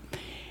setting up.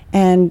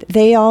 And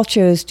they all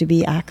chose to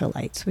be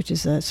acolytes, which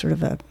is a sort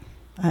of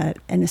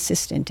an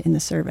assistant in the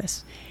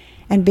service.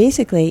 And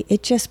basically,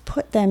 it just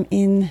put them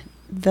it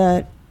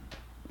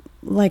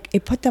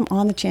put them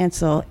on the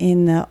chancel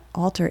in the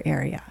altar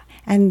area.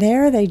 And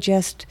there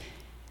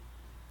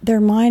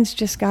their minds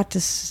just got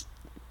to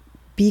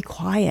be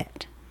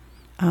quiet.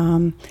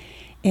 And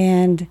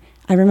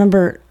I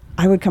remember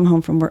I would come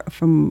home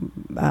from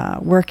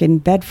work in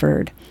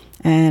Bedford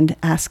and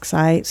ask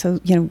Cy,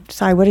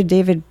 Cy, what did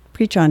David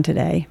preach on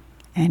today?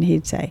 And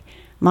he'd say,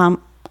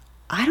 Mom,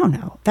 I don't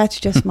know. That's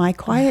just my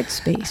quiet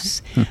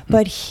space.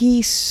 But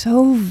he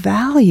so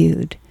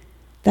valued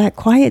that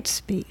quiet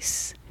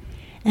space.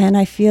 And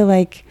I feel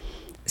like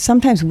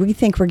sometimes we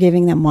think we're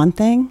giving them one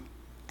thing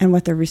and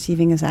what they're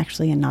receiving is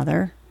actually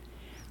another.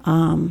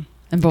 And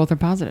both are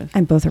positive.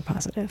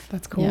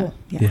 That's cool.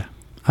 Yeah.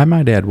 I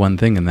might add one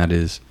thing, and that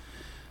is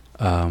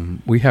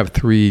we have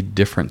 3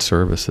 different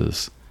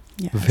services,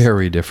 yes.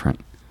 Very different.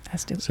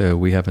 So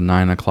we have a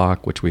 9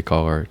 o'clock, which we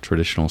call our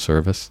traditional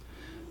service.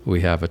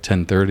 We have a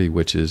 10:30,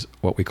 which is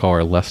what we call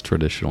our less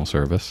traditional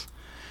service.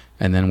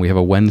 And then we have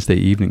a Wednesday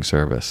evening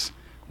service,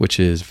 which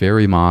is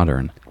very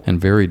modern and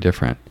very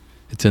different.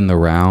 It's in the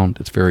round.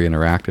 It's very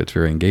interactive. It's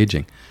very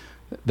engaging.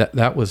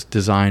 That was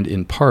designed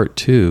in part,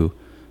 too,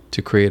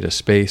 to create a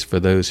space for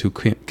those who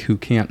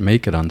can't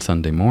make it on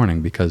Sunday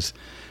morning, because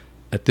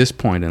at this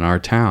point in our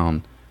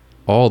town,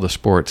 all the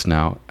sports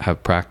now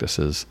have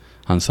practices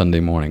on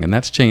Sunday morning, and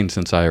that's changed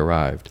since I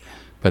arrived.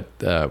 But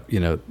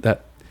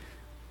that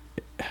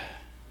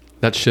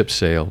ship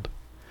sailed,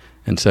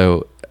 and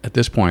so at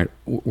this point,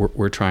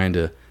 we're trying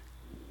to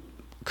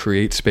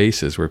create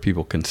spaces where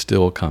people can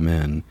still come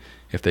in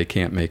if they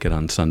can't make it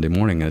on Sunday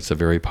morning. And it's a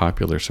very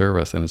popular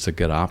service, and it's a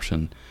good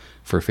option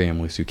for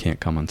families who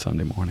can't come on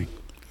Sunday morning.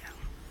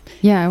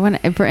 Yeah, I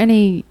want for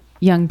any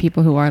young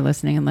people who are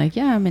listening and like,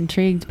 yeah, I'm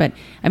intrigued, but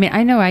I mean,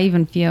 I know I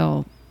even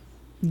feel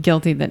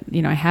guilty that,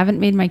 I haven't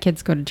made my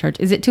kids go to church.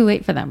 Is it too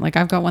late for them? Like,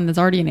 I've got one that's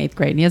already in 8th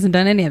grade and he hasn't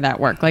done any of that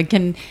work. Like,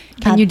 can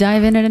you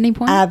dive in at any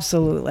point?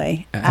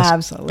 Absolutely.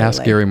 Absolutely.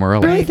 Ask Gary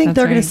Morelli. I really think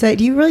they're going to say,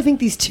 do you really think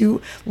these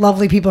two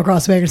lovely people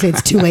across the way are going to say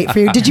it's too late for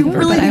you? Did you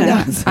really think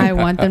that? I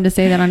want them to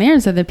say that on air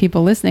so that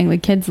people listening,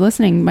 like kids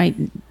listening, might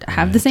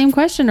have the same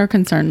question or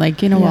concern.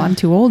 Like, well, I'm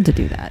too old to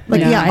do that.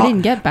 Like, I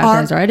didn't get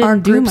baptized or I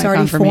didn't do my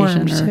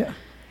confirmation.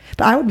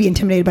 But I would be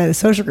intimidated by the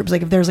social groups.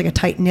 Like if there's like a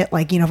tight knit,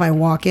 like, if I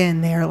walk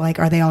in there, like,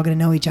 are they all going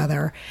to know each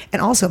other?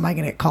 And also, am I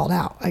going to get called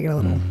out? I get a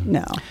little,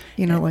 no,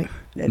 like.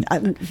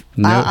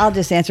 I'll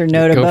just answer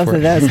no to both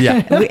of those.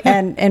 Yeah.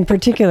 And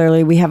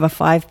particularly, we have a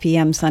 5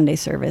 p.m. Sunday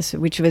service,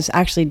 which was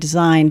actually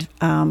designed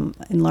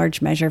in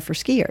large measure for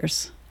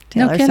skiers.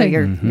 Taylor, no so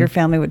kidding. your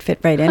family would fit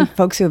right in.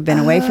 Folks who have been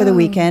away for the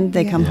weekend,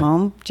 they come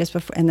home just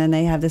before, and then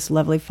they have this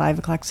lovely 5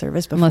 o'clock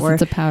service before.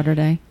 Unless it's a powder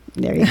day.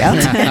 There you go.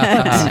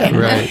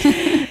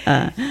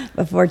 Right.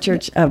 Before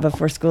church,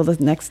 before school the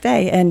next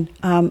day, and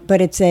but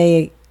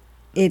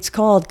it's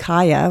called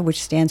Kaya,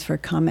 which stands for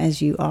Come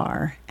As You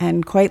Are,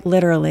 and quite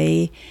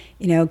literally,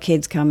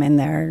 kids come in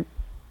their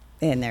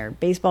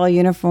baseball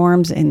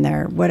uniforms, in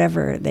their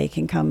whatever, they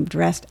can come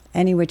dressed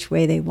any which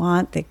way they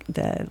want.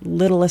 The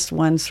littlest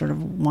ones sort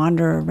of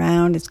wander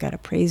around. It's got a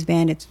praise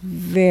band. It's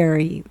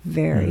very,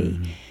 very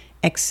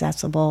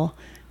accessible,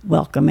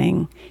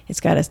 welcoming. It's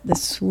got the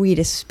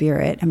sweetest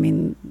spirit. I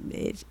mean,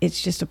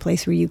 it's just a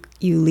place where you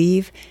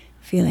leave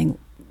feeling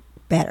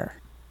better.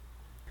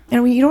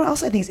 And what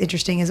else I think is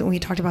interesting is when we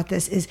talked about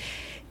this is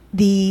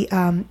the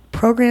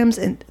programs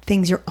and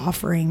things you're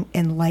offering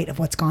in light of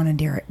what's gone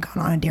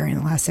on in Darien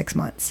in the last 6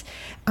 months.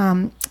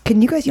 Can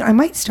you guys, I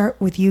might start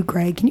with you,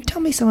 Greg. Can you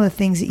tell me some of the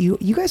things that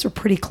you guys were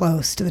pretty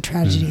close to the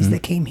tragedies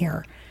that came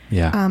here?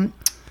 Yeah.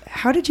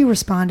 How did you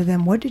respond to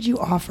them? What did you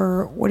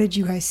offer? What did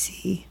you guys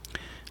see?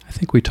 I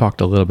think we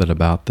talked a little bit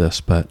about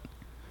this, but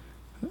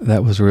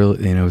that was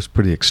really, it was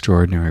pretty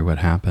extraordinary what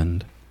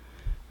happened.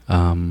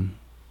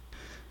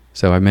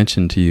 So I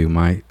mentioned to you,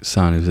 my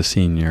son, who's a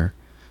senior,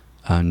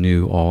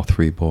 knew all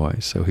 3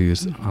 boys. So he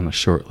was on a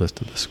short list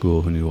of the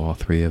school who knew all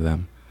 3 of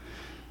them.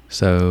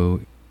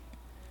 So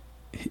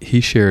he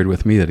shared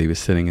with me that he was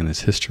sitting in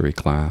his history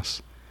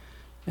class,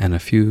 and a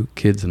few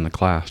kids in the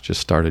class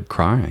just started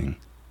crying.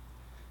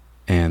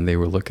 And they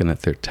were looking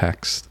at their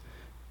text,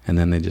 and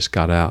then they just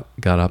got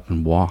up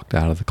and walked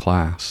out of the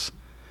class.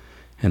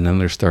 And then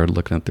they started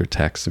looking at their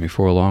text, and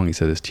before long, he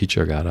said his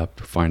teacher got up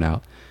to find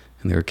out,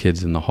 and there were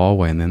kids in the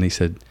hallway. And then he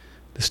said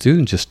the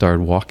students just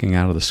started walking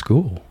out of the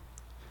school,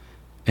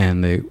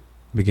 and they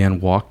began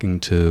walking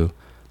to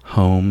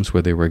homes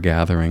where they were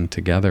gathering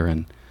together.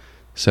 And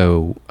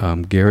so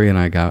Gary and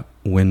I got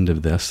wind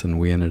of this, and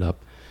we ended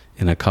up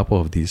in a couple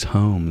of these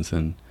homes.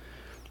 And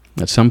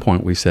at some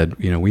point we said,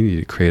 we need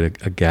to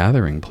create a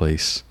gathering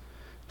place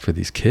for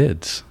these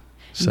kids.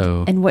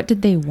 So, and what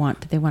did they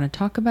want? Did they want to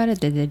talk about it?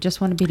 Did they just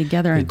want to be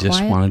together and quiet? They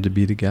just wanted to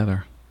be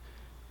together.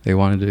 They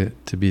wanted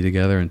to be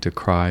together and to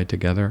cry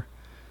together,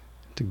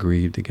 to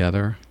grieve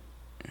together.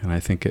 And I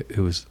think it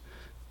was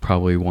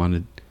probably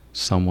wanted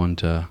someone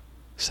to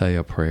say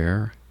a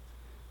prayer.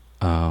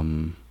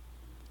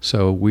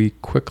 So we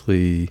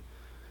quickly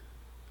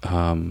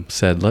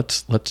said,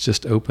 let's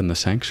just open the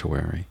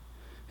sanctuary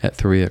at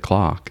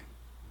 3:00,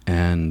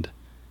 and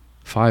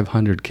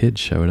 500 kids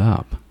showed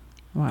up.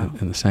 Wow.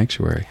 In the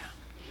sanctuary.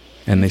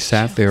 And they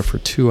sat there for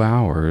 2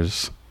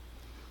 hours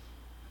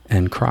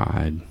and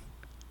cried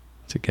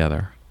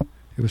together.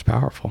 It was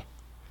powerful.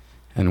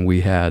 And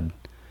we had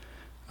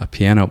a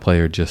piano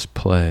player just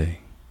play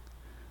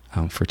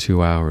for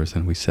 2 hours,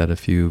 and we said a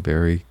few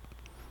very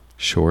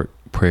short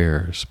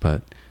prayers,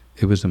 but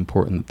it was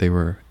important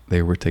that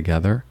they were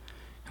together.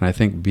 And I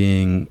think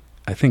being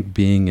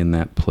in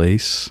that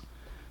place,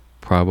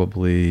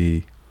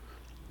 probably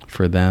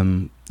for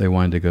them, they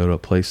wanted to go to a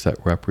place that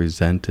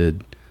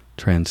represented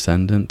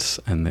transcendence,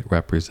 and that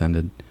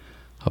represented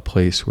a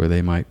place where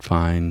they might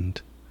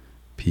find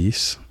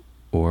peace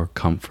or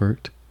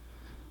comfort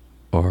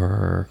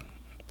or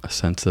a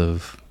sense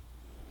of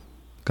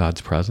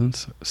God's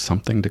presence,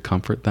 something to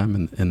comfort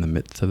them in the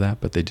midst of that,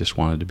 but they just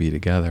wanted to be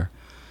together.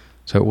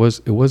 So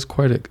it was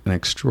quite an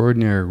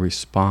extraordinary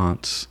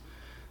response,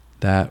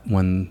 that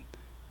when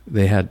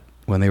they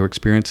were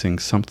experiencing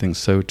something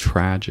so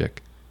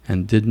tragic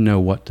and didn't know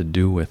what to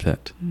do with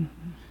it,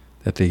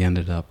 that they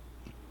ended up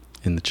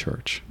in the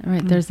church.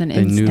 Right, there's an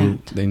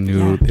instinct. They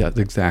knew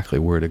exactly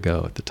where to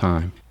go at the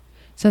time.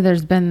 So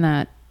there's been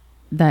that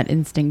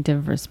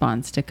instinctive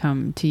response to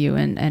come to you,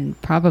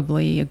 and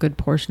probably a good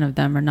portion of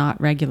them are not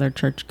regular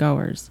church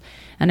goers.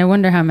 And I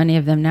wonder how many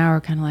of them now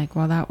are kind of like,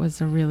 well, that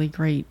was a really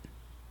great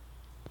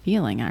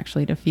feeling,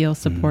 actually, to feel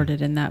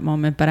supported in that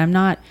moment, but I'm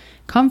not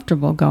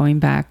comfortable going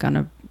back on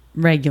a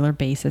regular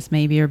basis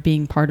maybe, or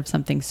being part of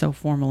something so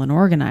formal and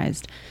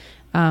organized.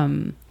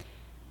 How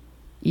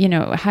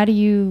do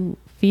you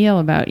feel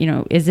about,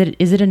 is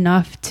it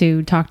enough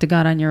to talk to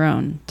God on your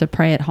own, to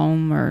pray at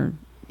home, or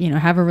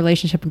have a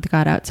relationship with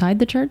God outside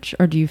the church?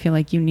 Or do you feel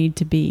like you need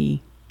to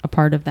be a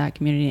part of that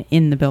community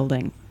in the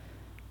building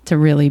to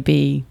really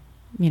be,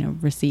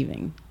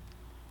 receiving?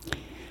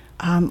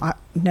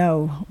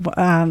 No,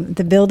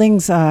 the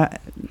buildings.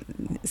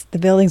 The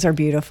buildings are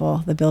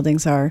beautiful. The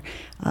buildings are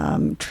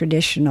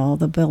traditional.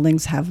 The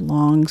buildings have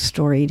long,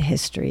 storied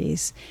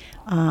histories,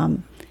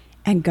 and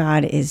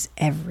God is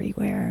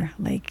everywhere.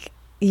 Like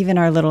even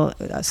our little.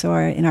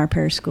 In our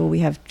parish school, we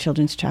have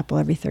children's chapel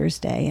every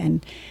Thursday,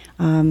 and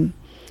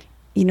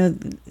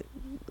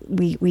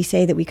we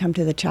say that we come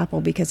to the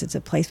chapel because it's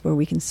a place where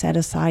we can set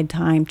aside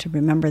time to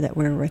remember that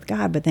we're with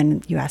God. But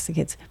then you ask the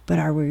kids, but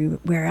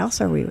where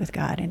else are we with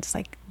God? And it's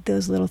like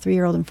those little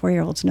 3-year-old and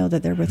 4-year-olds know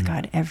that they're with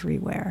God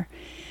everywhere.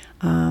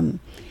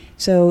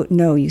 So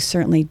no, you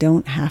certainly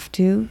don't have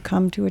to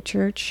come to a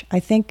church. I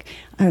think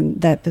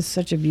that was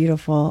such a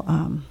beautiful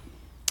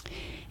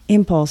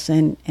impulse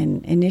and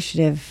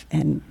initiative,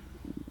 and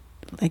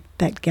like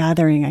that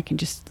gathering, I can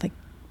just like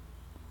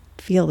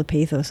feel the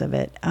pathos of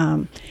it.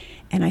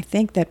 And I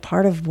think that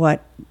part of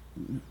what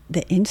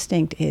the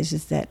instinct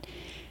is that,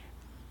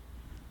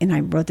 and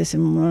I wrote this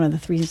in one of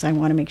the reasons I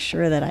want to make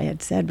sure that I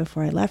had said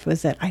before I left,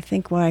 was that I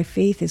think why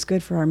faith is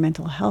good for our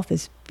mental health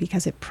is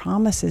because it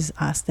promises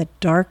us that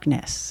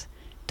darkness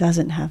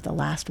doesn't have the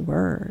last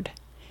word.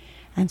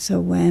 And so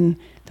when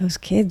those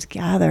kids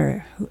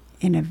gather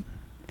in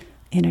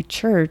a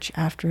church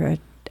after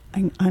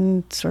an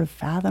unsort of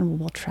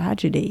fathomable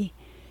tragedy,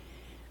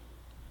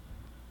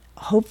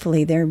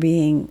 hopefully they're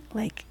being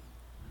like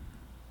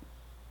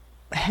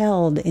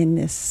held in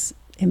this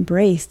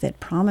embrace that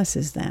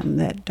promises them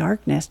that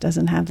darkness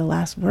doesn't have the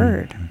last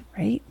word,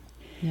 right?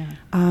 Yeah.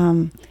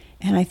 And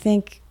I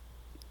think,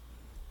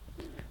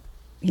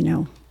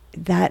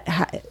 that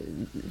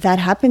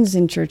happens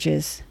in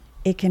churches.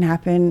 It can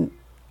happen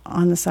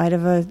on the side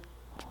of a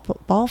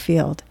ball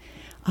field.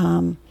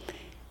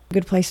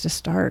 Good place to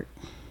start.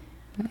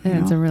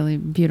 It's a really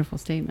beautiful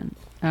statement.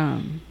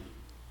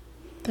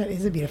 That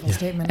is a beautiful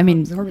statement. I mean,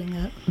 absorbing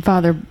that.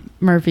 Father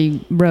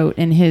Murphy wrote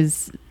in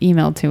his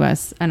email to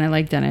us, and I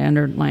liked it, I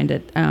underlined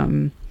it.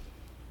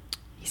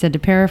 He said, to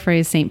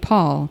paraphrase St.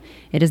 Paul,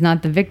 it is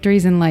not the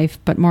victories in life,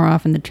 but more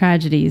often the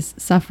tragedies,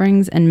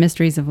 sufferings, and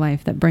mysteries of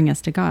life that bring us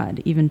to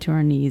God, even to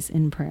our knees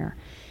in prayer.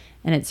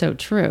 And it's so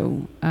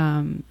true.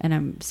 And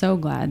I'm so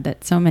glad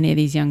that so many of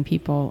these young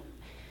people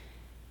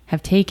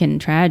have taken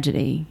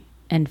tragedy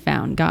and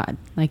found God.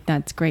 Like,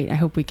 that's great. I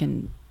hope we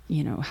can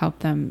help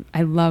them.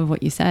 I love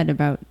what you said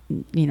about,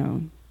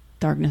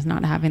 darkness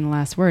not having the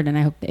last word. And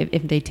I hope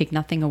if they take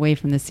nothing away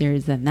from this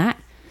series, then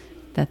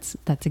that's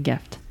a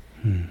gift.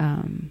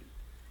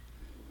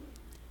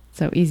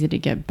 So easy to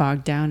get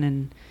bogged down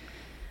in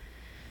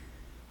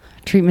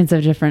treatments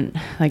of different,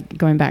 like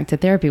going back to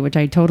therapy, which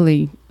I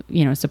totally,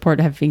 support,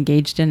 have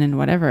engaged in and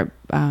whatever.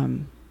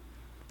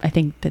 I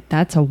think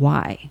that's a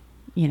why,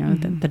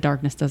 the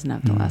darkness doesn't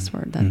have the last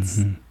word. And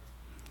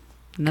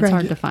that's Greg,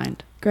 hard to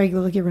find. Greg,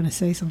 look, you're going to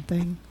say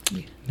something.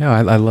 No,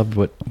 I loved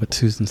what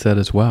Susan said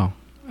as well.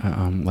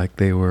 Like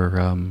they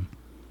were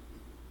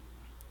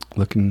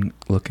looking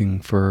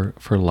for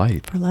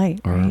light. For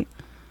light, or right?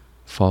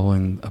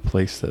 following a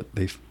place that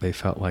they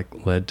felt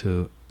like led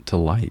to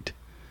light.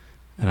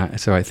 And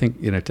so I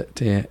think,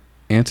 to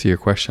answer your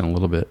question a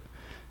little bit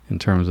in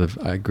terms of,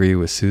 I agree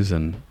with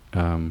Susan,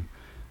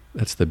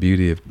 that's the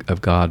beauty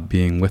of God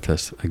being with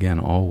us, again,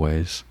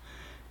 always,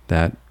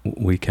 that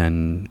we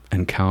can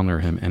encounter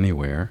him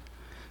anywhere.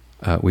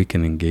 We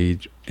can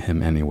engage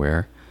him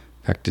anywhere.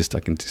 In fact, I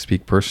can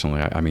speak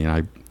personally.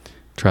 I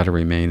try to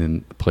remain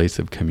in a place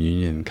of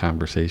communion and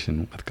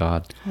conversation with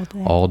God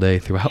all day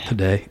throughout the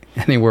day,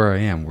 anywhere I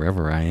am,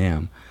 wherever I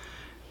am.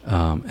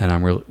 And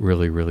I'm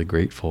really, really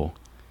grateful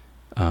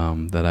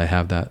that I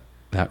have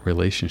that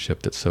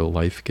relationship that's so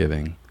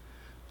life-giving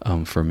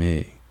for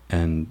me,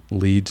 and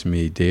leads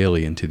me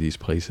daily into these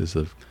places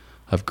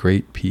of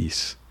great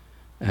peace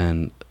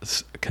and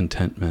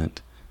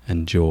contentment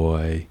and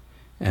joy.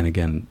 And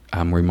again,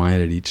 I'm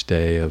reminded each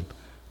day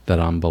that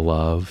I'm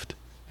beloved,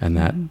 and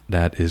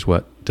that is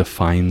what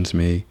defines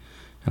me.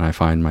 And I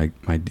find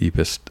my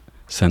deepest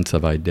sense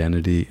of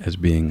identity as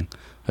being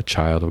a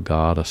child of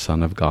God, a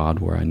son of God,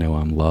 where I know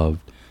I'm loved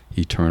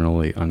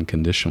eternally,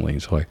 unconditionally.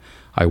 So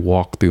I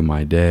walk through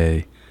my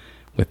day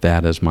with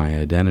that as my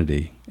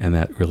identity, and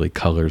that really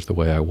colors the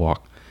way I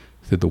walk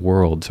through the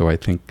world. So I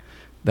think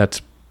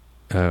that's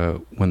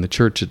when the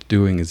church is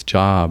doing its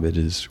job, it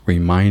is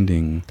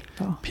reminding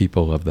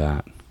people of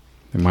that,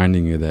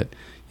 reminding you that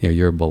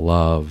you're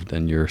beloved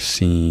and you're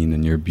seen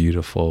and you're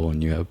beautiful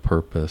and you have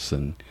purpose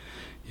and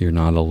you're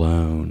not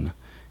alone.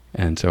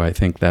 And so I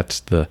think that's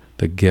the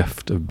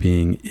gift of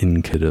being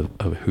indicative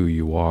of who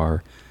you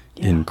are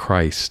in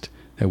Christ.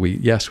 That we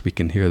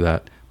can hear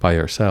that by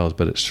ourselves,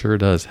 but it sure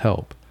does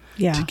help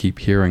to keep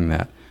hearing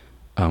that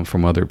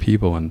from other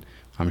people. And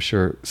I'm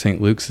sure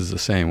St. Luke's is the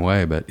same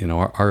way, but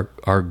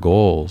our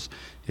goals,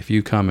 if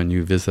you come and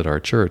you visit our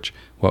church,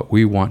 what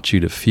we want you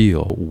to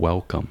feel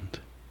welcomed.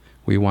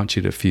 We want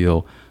you to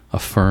feel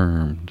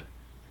affirmed.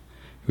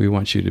 We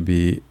want you to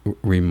be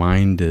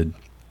reminded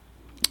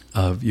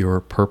of your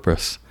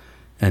purpose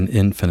and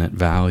infinite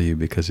value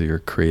because you're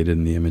created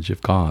in the image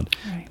of God.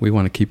 Right. We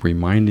want to keep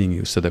reminding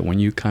you so that when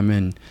you come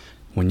in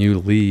when you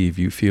leave,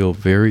 you feel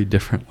very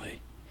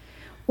differently.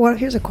 Well,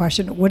 here's a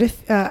question. What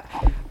if,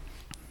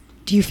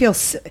 do you feel,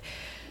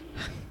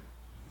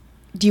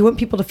 do you want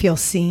people to feel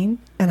seen?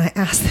 And I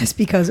ask this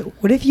because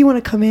what if you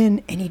want to come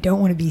in and you don't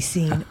want to be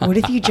seen? What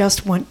if you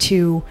just want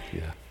to,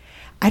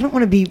 I don't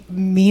want to be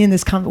mean in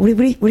this comment. What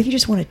if you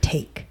just want to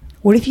take?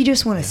 What if you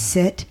just want to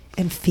sit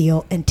and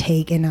feel and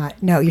take and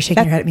not? No, you're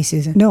shaking your head at me,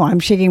 Susan. No, I'm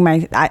shaking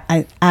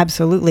I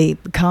absolutely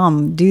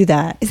come do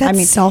that. Is that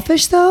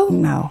selfish though?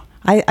 No.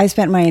 I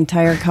spent my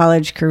entire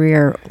college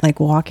career like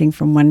walking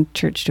from one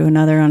church to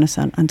another on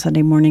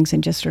Sunday mornings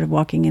and just sort of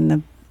walking in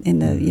the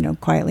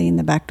quietly in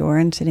the back door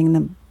and sitting in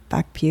the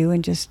back pew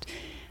and just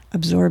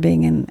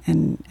absorbing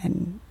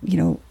and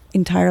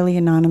entirely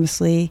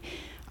anonymously.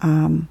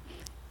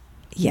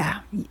 Yeah,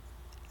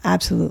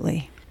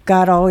 absolutely.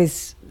 God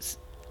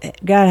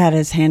had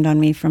his hand on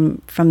me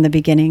from the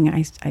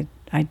beginning.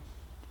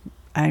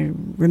 I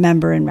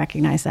remember and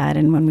recognize that.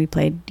 And when we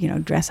played,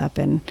 dress up,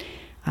 and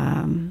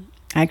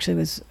I actually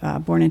was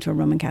born into a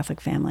Roman Catholic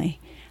family.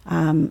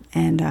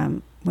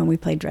 When we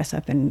played dress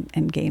up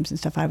and games and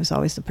stuff, I was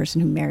always the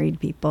person who married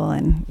people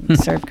and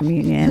served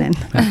communion.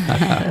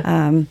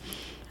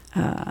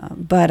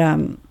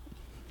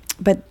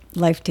 But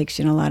life takes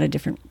you in a lot of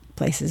different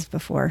places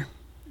before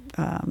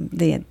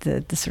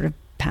the sort of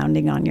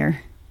pounding on your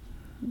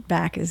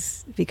back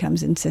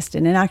becomes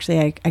insistent. And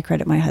actually, I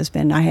credit my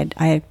husband.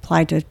 I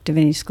applied to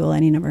divinity school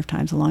any number of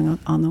times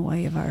on the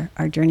way of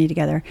our journey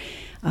together,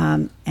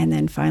 and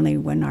then finally,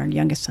 when our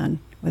youngest son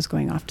was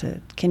going off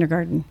to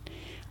kindergarten,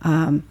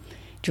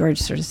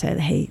 George sort of said,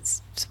 "Hey,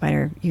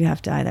 Spider, you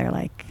have to either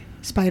like."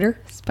 Spider.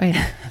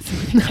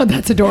 No,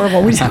 that's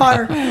adorable. We just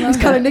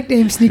caught a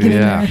nickname sneaking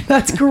in there.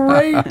 That's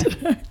great.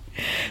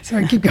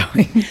 Sorry, keep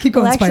going. Keep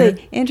going, well, Spider.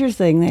 Actually,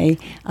 interestingly,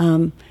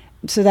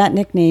 so that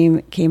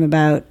nickname came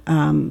about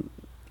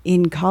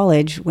in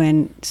college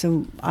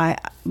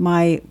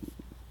my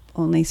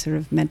only sort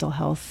of mental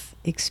health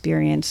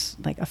experience,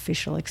 like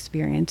official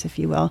experience, if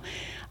you will,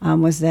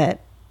 was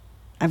that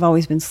I've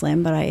always been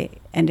slim, but I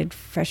ended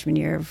freshman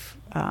year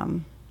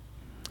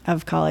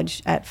of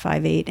college at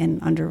 5'8"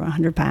 and under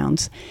 100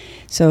 pounds.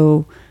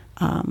 So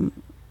so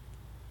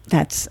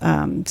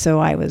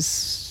I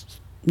was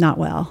not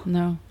well.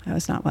 No. I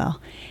was not well.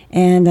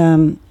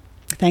 And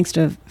thanks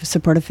to a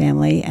supportive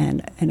family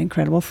and an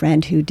incredible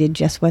friend who did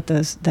just what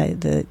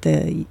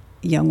the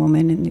young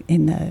woman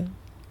in the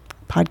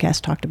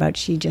podcast talked about.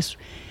 She just,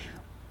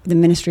 the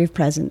ministry of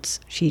presence,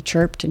 she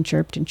chirped and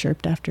chirped and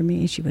chirped after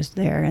me. She was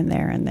there and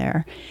there and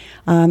there.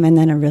 And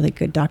then a really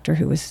good doctor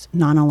who was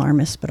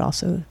non-alarmist but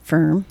also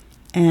firm.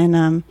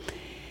 And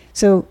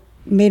so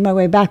made my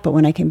way back. But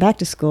when I came back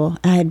to school,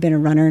 I had been a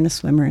runner and a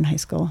swimmer in high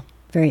school,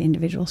 very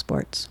individual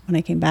sports. When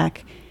I came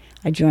back,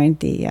 I joined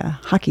the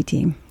hockey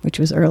team, which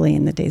was early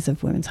in the days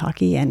of women's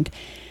hockey. And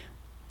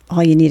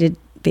all you needed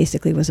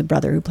basically was a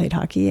brother who played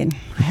hockey, and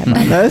I had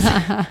one of those.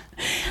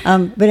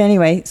 But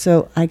anyway,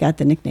 so I got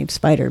the nickname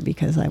Spider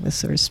because I was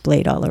sort of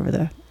splayed all over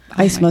the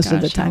ice most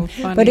of the time.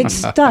 But it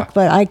stuck,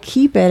 but I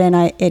keep it,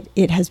 and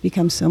it has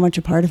become so much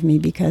a part of me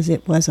because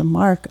it was a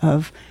mark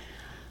of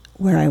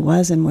where I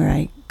was and where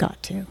I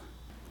got to.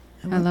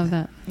 I love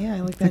that. Yeah,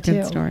 I like that too.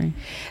 Good story.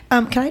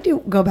 Can I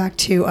go back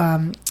to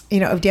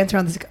of dance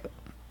around this?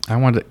 I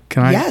wanted.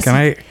 Can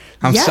I?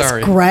 I'm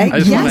sorry, Greg. I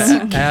just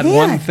want to add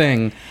one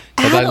thing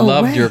because I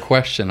loved your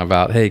question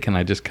about, hey, can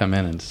I just come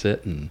in and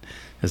sit, and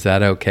is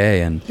that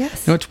okay? And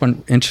yes. what's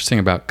interesting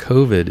about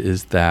COVID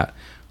is that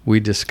we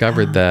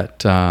discovered that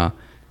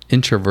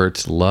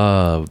introverts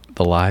love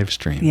the live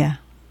stream. Yeah.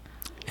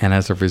 And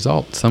as a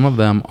result, some of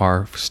them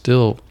are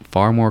still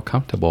far more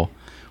comfortable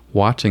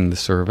watching the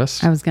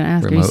service. I was going to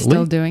ask, remotely. are you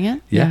still doing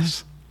it?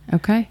 Yes. Yeah.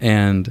 Okay.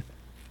 And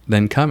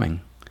then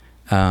coming.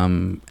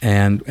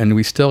 And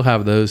we still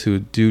have those who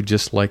do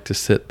just like to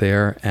sit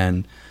there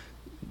and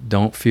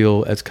don't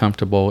feel as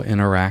comfortable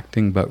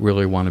interacting, but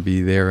really want to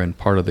be there and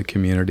part of the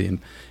community and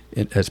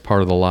as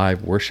part of the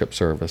live worship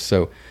service.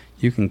 So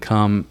you can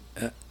come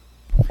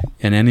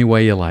in any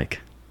way you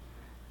like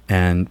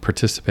and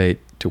participate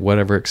to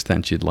whatever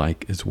extent you'd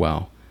like as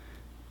well.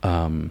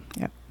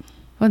 Yep.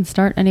 Well, and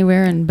start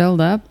anywhere and build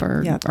up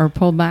or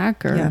pull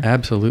back or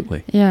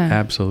Absolutely. Yeah.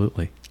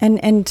 Absolutely.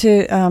 And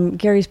to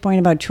Gary's point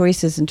about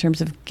choices in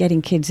terms of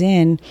getting kids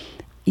in,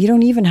 you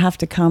don't even have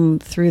to come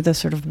through the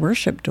sort of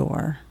worship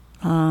door.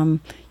 You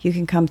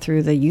can come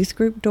through the youth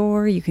group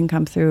door. You can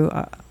come through,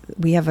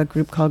 we have a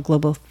group called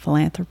Global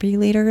Philanthropy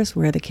Leaders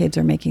where the kids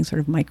are making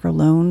sort of micro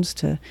loans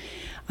to,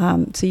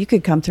 so you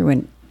could come through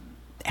an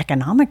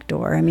economic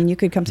door. I mean, you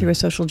could come through a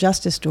social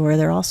justice door.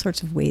 There are all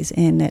sorts of ways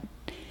in that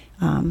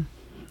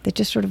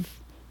just sort of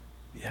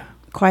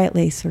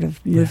quietly sort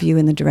of move you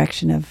in the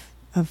direction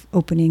of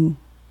opening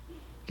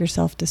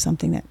yourself to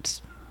something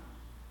that's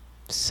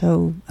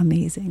so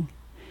amazing.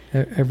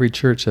 Every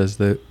church has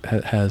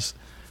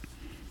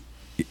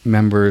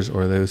members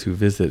or those who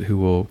visit who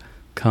will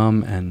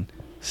come and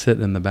sit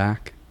in the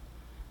back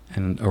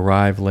and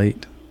arrive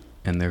late,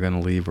 and they're going to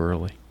leave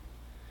early.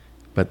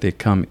 But they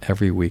come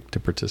every week to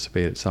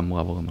participate at some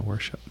level in the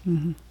worship.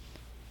 Mm-hmm.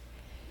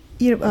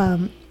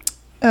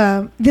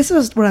 this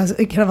was what I was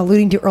kind of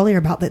alluding to earlier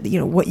about that,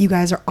 what you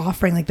guys are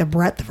offering, like the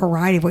breadth, the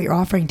variety of what you're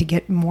offering to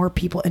get more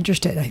people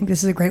interested. I think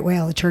this is a great way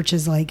how the church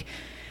is like,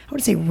 I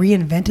wouldn't say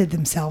reinvented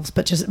themselves,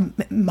 but just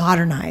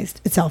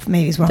modernized itself,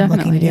 maybe is what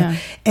Definitely, I'm looking to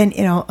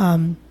yeah.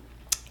 do.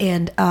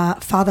 And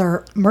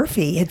Father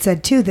Murphy had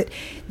said too that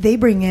they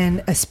bring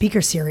in a speaker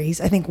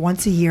series, I think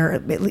once a year,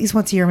 at least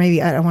once a year,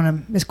 maybe. I don't want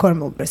to misquote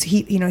him, but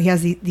he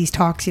has these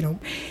talks, and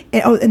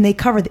they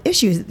cover the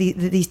issues that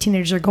these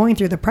teenagers are going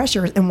through, the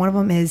pressures. And one of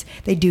them is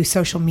they do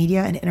social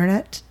media and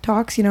internet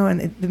talks,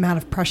 and the amount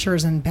of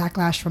pressures and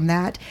backlash from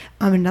that.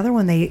 Another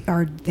one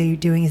they're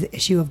doing is the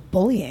issue of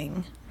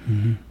bullying.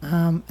 Mm-hmm.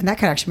 And that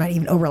could actually might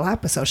even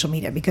overlap with social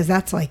media, because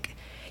that's like,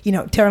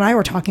 Tara and I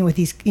were talking with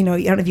these, I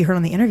don't know if you heard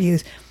on the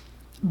interviews,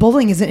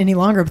 bullying isn't any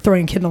longer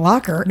throwing a kid in a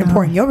locker and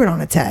pouring yogurt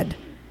on its head.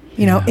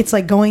 It's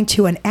like going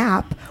to an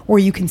app where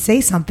you can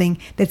say something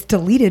that's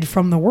deleted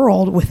from the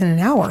world within an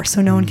hour,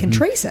 so no one can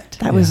trace it.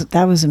 That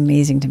was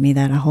amazing to me,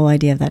 that whole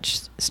idea of that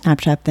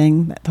Snapchat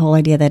thing, the whole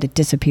idea that it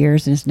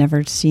disappears and is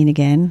never seen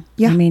again.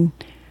 Yeah. I mean,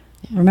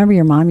 remember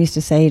your mom used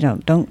to say,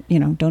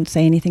 don't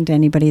say anything to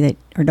anybody that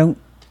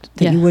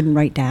you wouldn't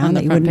write down. On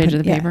the that front you page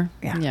wouldn't of the paper.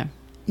 Yeah.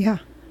 Yeah.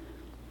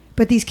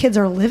 But these kids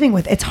are living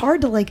with, it's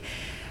hard to like,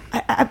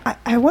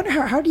 I wonder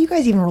how do you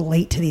guys even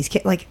relate to these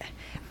kids? Like,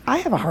 I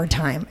have a hard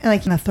time. And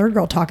like, the third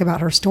girl talk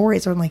about her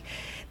stories, or like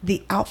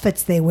the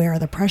outfits they wear,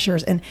 the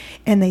pressures. And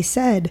they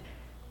said,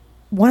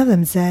 one of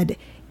them said,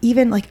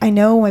 even like, I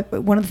know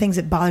one of the things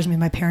that bothers me,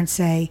 my parents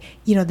say,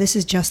 this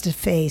is just a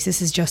phase.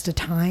 This is just a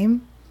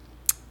time.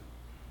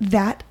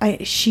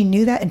 She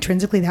knew that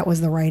intrinsically that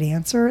was the right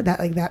answer,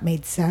 that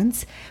made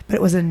sense, but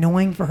it was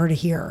annoying for her to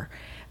hear,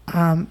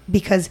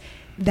 because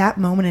that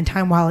moment in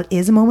time, while it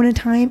is a moment in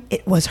time,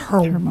 it was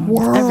her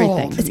world.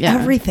 Everything. It's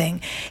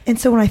everything. And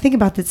so when I think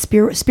about that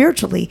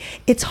spiritually,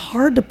 it's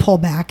hard to pull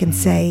back and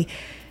say,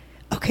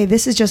 okay,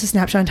 this is just a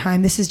snapshot in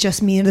time. This is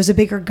just me. And there's a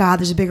bigger God.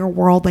 There's a bigger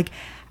world. Like,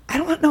 I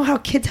don't know how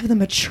kids have the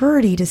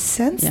maturity to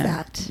sense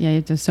that. Yeah,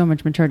 there's so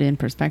much maturity and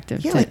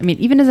perspective. Yeah,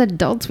 even as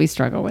adults, we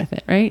struggle with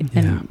it, right? Yeah.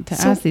 And to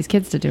ask these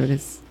kids to do it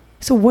is.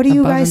 So what do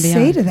you above guys and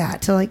say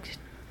beyond. to that?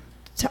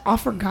 To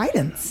offer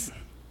guidance?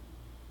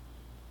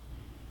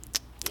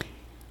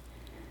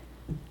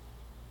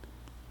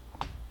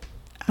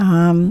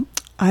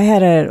 I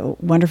had a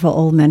wonderful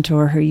old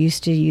mentor who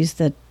used to use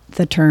the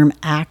term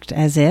 "act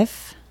as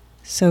if."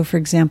 So, for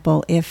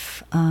example,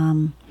 if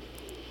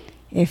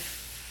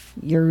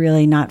you're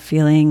really not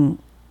feeling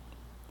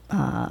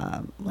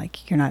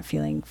like you're not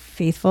feeling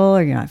faithful,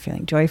 or you're not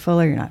feeling joyful,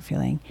 or you're not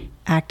feeling,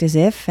 act as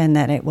if, and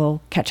that it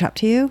will catch up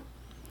to you.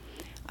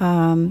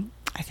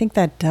 I think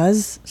that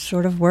does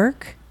sort of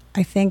work.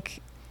 I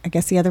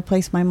guess the other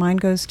place my mind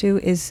goes to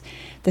is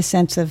the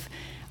sense of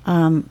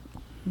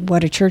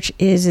what a church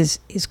is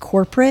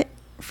corporate,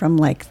 from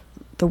like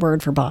the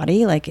word for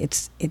body, like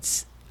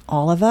it's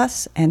all of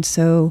us. And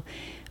so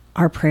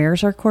our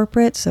prayers are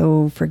corporate.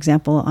 So for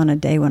example, on a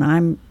day when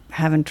I'm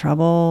having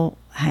trouble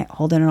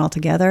holding it all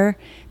together,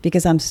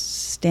 because I'm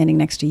standing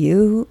next to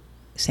you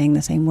saying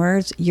the same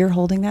words, you're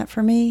holding that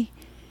for me.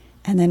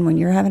 And then when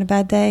you're having a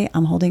bad day,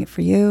 I'm holding it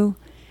for you,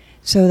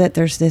 so that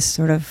there's this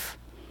sort of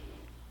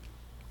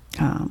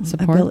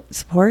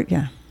support.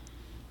 Yeah.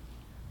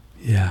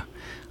 Yeah.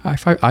 I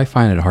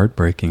find it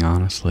heartbreaking,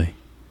 honestly.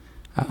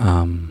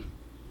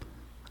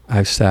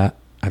 I've sat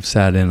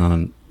in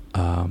on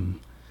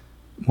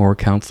more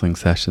counseling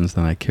sessions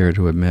than I care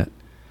to admit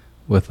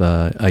with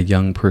a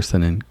young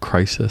person in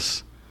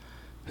crisis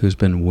who's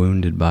been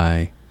wounded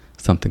by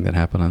something that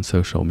happened on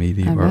social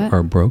media,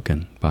 or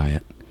broken by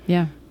it.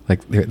 Yeah.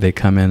 Like they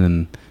come in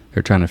and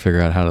they're trying to figure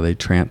out how do they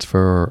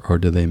transfer, or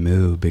do they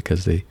move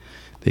because they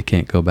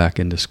can't go back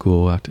into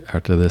school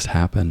after this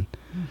happened.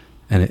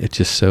 And it's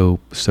just so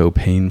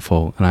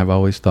painful. And I've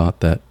always thought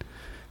that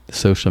the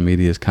social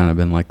media has kind of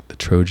been like the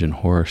Trojan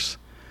horse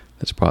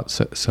that's brought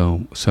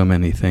so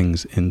many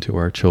things into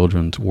our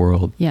children's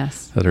world.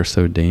 Yes. That are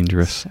so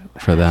dangerous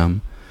for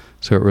them.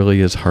 So it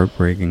really is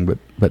heartbreaking.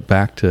 But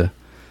back to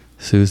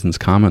Susan's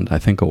comment, I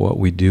think of what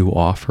we do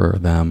offer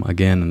them,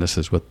 again, and this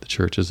is what the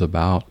church is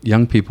about.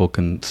 Young people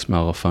can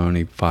smell a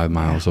phony 5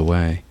 miles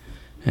away.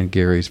 And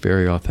Gary's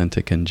very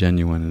authentic and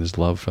genuine in his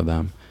love for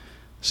them.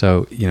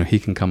 So, he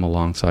can come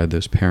alongside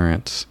those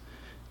parents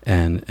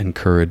and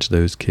encourage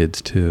those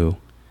kids too,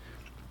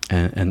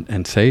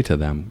 and say to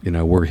them,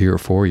 we're here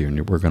for you,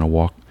 and we're going to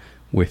walk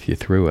with you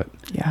through it.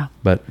 Yeah.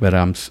 But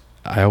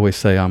I always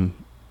say I'm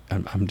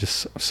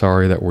just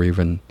sorry that we're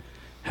even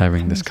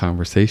having this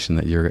conversation,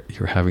 that you're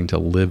having to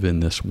live in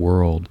this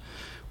world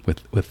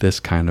with this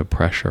kind of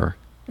pressure,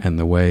 and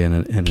the way in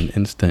an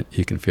instant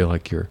you can feel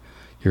like your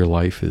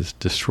life is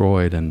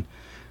destroyed. And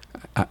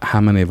how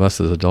many of us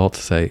as adults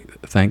say,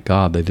 thank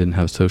God they didn't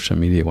have social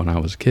media when I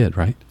was a kid,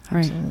 right?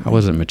 Right. I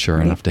wasn't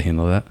mature enough to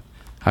handle that.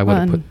 I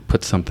would have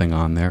put something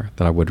on there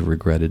that I would have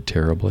regretted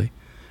terribly.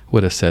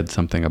 Would have said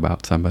something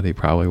about somebody,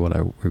 probably what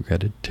I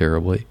regretted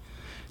terribly.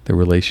 The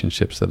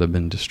relationships that have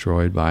been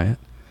destroyed by it.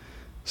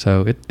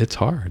 So it's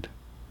hard.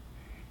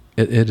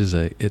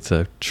 It's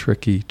a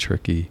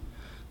tricky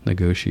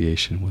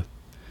negotiation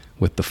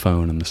with the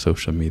phone and the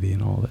social media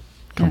and all that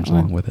comes well,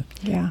 along with it.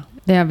 Yeah.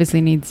 They obviously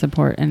need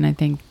support, and I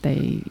think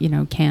they,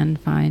 can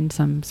find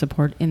some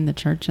support in the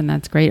church, and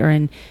that's great, or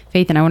in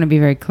faith. And I want to be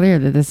very clear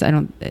that I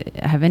don't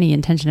have any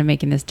intention of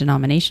making this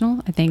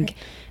denominational. I think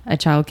a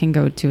child can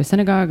go to a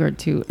synagogue or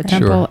to a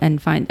temple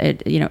and find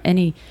it,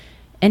 any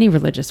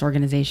religious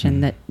organization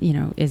that,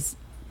 is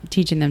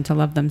teaching them to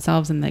love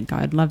themselves and that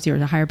God loves you or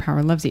the higher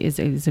power loves you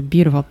is a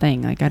beautiful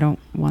thing. Like, I don't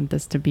want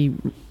this to be,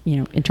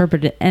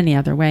 interpreted any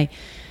other way.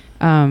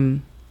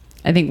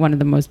 I think one of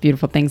the most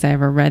beautiful things I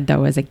ever read,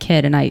 though, as a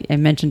kid, and I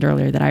mentioned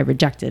earlier that I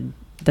rejected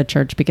the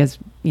church because,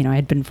 I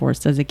had been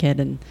forced as a kid,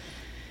 and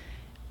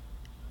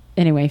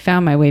anyway,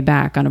 found my way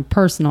back on a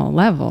personal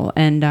level.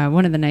 And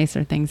one of the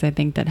nicer things I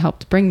think that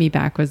helped bring me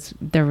back was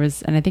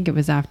and I think it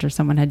was after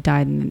someone had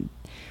died, and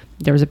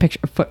there was a picture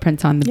of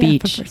footprints on the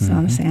beach. Footprints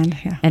on the sand,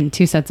 and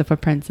 2 sets of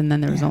footprints, and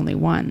then there was only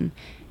one.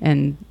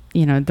 And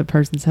the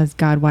person says,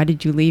 "God, why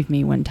did you leave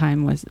me when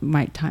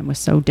my time was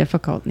so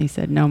difficult?" And he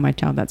said, "No, my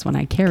child, that's when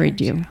I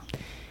carried you."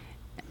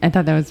 I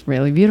thought that was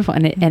really beautiful.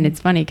 And and it's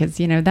funny because,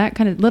 that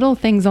kind of little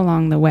things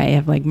along the way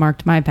have like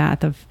marked my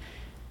path of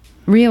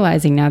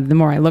realizing now that the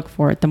more I look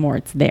for it, the more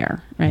it's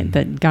there, right?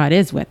 That God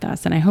is with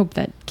us. And I hope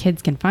that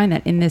kids can find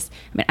that in this.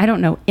 I mean, I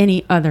don't know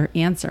any other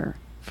answer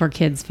for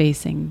kids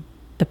facing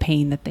the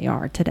pain that they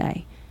are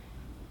today.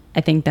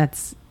 I think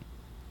that's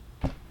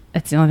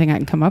the only thing I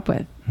can come up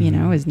with,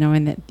 is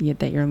knowing that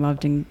you're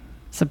loved and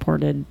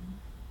supported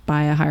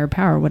by a higher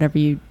power, whatever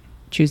you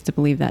choose to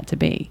believe that to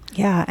be.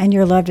 Yeah, and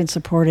you're loved and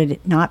supported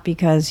not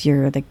because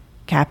you're the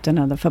captain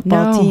of the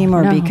football team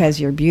or because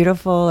you're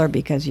beautiful or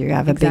because you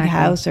have a big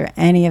house or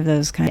any of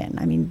those kind.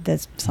 I mean,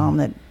 this psalm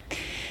that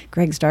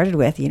Greg started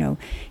with,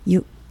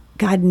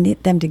 God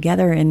knit them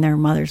together in their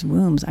mother's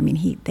wombs. I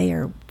mean, they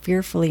are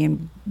fearfully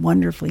and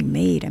wonderfully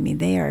made. I mean,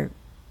 they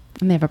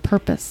have a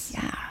purpose.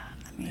 Yeah.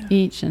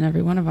 Each and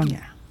every one of them.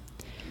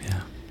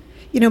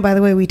 Yeah. By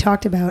the way, we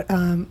talked about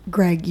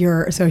Greg,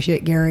 your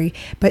associate Gary,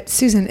 but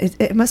Susan,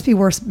 it must be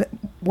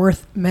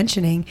worth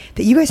mentioning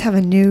that you guys have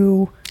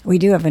we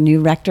do have a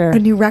new rector.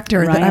 Ryan.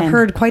 That I've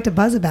heard quite a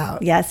buzz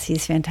about. Yes,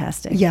 he's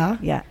fantastic. Yeah.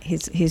 Yeah,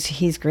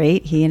 he's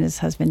great. He and his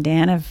husband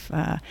Dan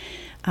have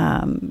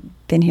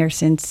been here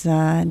since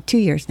 2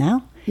 years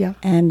now. Yeah.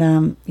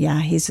 And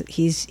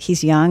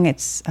he's young.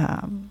 It's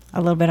a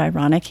little bit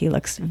ironic. He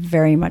looks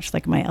very much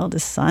like my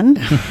eldest son.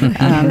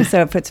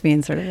 So it puts me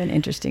in sort of an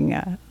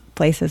interesting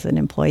place as an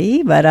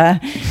employee.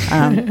 But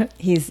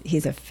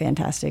he's a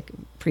fantastic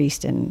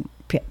priest and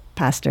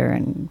pastor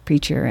and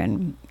preacher,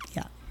 and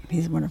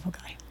he's a wonderful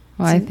guy.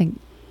 Well, I think,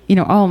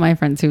 all my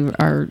friends who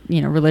are,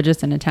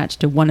 religious and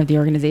attached to one of the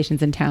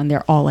organizations in town,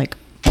 they're all like,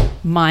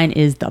 mine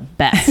is the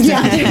best.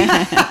 Yeah.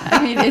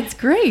 I mean, it's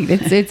great.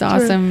 It's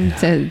awesome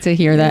to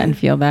hear that and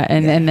feel that.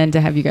 And then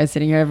to have you guys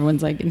sitting here,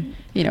 everyone's like,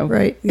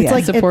 right. It's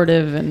like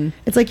supportive. And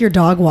it's like your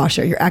dog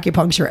washer, your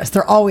acupuncturist.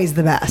 They're always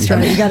the best,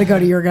 right? You got to go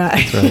to your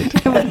guy.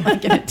 Right. I wouldn't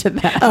like it to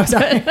that. Oh,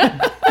 sorry.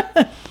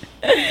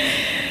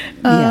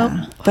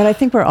 But I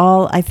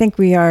think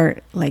we are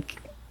like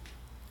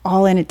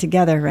all in it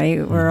together,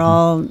 right? We're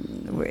all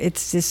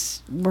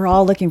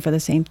looking for the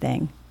same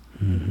thing.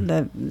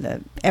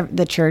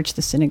 The church,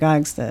 the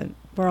synagogues,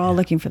 we're all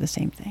looking for the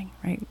same thing,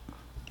 right?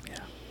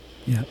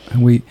 Yeah.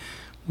 And we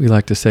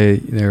like to say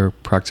there are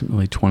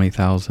approximately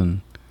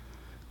 20,000,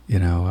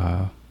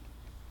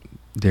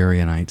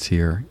 Darianites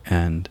here,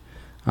 and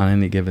on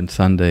any given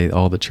Sunday,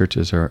 all the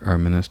churches are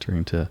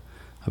ministering to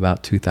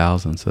about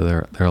 2,000. So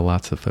there are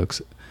lots of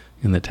folks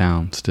in the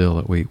town still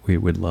that we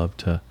would love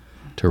to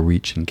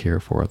reach and care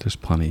for. There's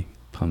plenty,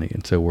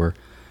 and so we're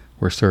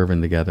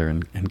serving together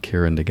and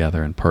caring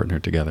together and partner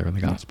together in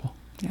the gospel.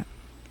 Yeah.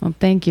 Well,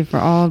 thank you for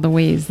all the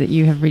ways that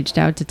you have reached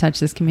out to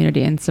touch this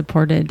community and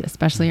supported,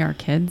 especially our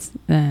kids,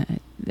 and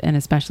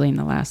especially in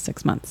the last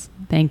 6 months.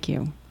 Thank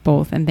you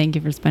both, and thank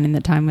you for spending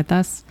the time with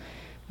us.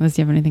 Unless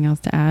you have anything else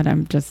to add,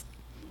 I'm just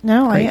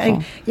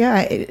grateful.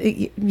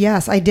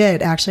 Yes, I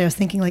did actually. I was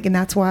thinking and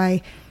that's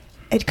why.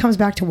 It comes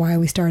back to why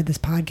we started this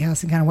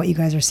podcast and kind of what you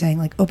guys are saying,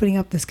 like opening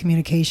up this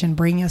communication,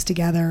 bringing us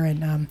together,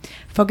 and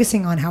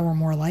focusing on how we're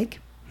more alike.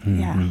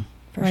 Yeah,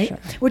 for right. Sure.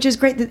 Which is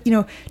great that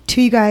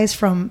two you guys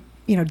from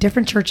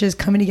different churches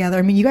coming together.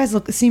 I mean, you guys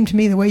seem to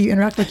me the way you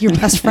interact like you're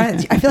best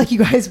friends. I feel like you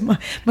guys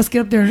must get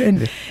up there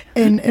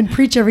and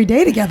preach every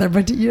day together.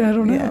 But I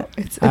don't know. Yeah.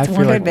 It's I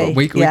feel like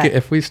wonderful.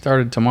 if we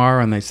started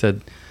tomorrow and they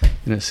said,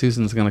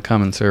 Susan's going to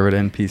come and serve at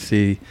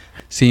NPC,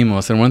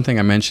 seamless. And one thing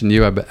I mentioned to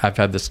you, I've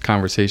had this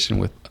conversation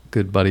with a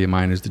good buddy of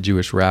mine who's the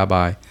Jewish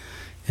rabbi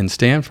in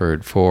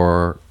Stanford.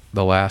 For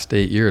the last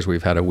 8 years,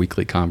 we've had a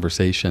weekly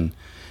conversation,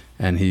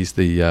 and he's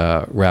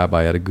the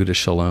rabbi at Agudas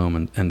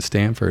Shalom in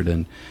Stanford.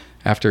 And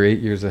after 8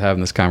 years of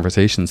having this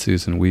conversation,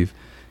 Susan, we've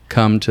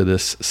come to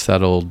this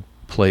settled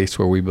place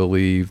where we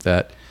believe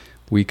that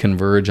we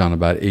converge on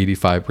about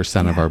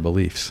 85% of our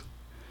beliefs.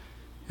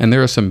 And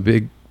there are some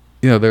big,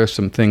 there are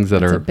some things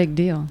that It's are a big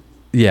deal.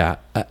 Yeah,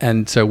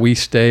 and so we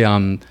stay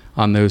on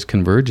those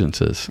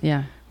convergences.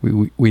 Yeah.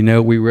 We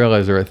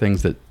realize there are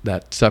things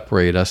that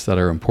separate us that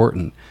are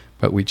important,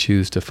 but we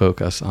choose to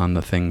focus on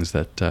the things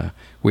that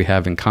we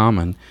have in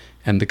common.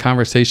 And the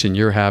conversation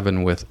you're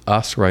having with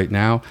us right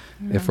now,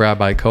 if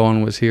Rabbi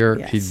Cohen was here,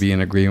 Yes. he'd be in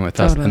agreement with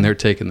us. And they're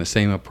taking the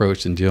same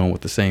approach and dealing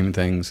with the same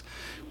things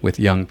with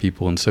young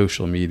people in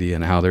social media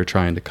and how they're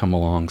trying to come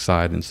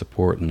alongside and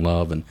support and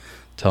love and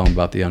tell them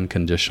about the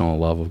unconditional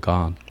love of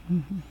God.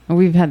 Well,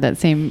 we've had that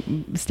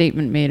same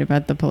statement made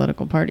about the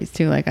political parties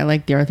too. Like, I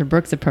like the Arthur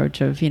Brooks approach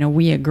of,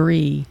 we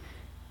agree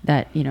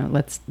that,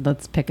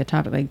 let's pick a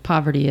topic. Like,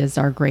 poverty is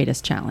our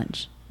greatest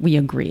challenge. We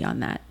agree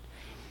on that.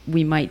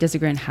 We might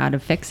disagree on how to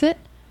fix it,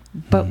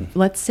 but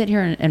let's sit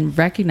here and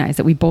recognize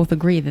that we both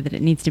agree that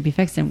it needs to be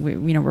fixed, and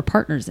we're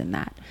partners in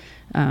that.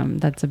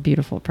 That's a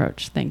beautiful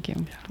approach. Thank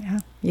you.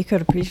 Yeah, you could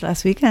have preached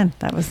last weekend.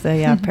 That was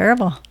the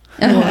parable.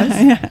 It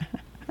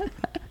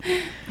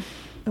was.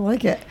 I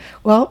like it.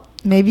 Well,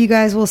 maybe you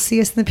guys will see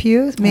us in the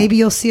pews. Maybe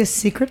you'll see us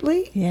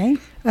secretly. Yay.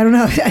 I don't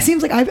know. It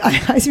seems like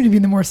I seem to be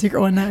the more secret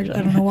one now. I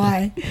don't know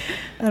why.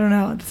 I don't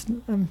know.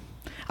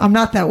 I'm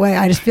not that way.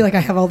 I just feel like I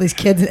have all these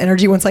kids and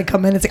energy. Once I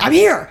come in, it's like, I'm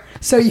here.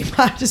 So you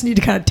might just need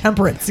to kind of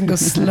temper it and go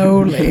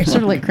slowly.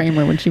 Sort of like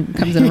Kramer when she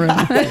comes in a room.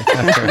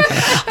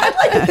 I'd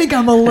like to think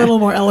I'm a little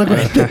more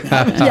eloquent than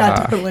that.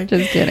 Yeah, totally.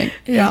 Just kidding.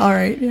 Yeah, all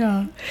right.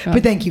 Yeah.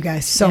 But thank you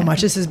guys so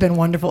much. This has been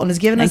wonderful. And it's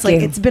given us,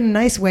 it's been a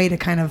nice way to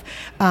kind of,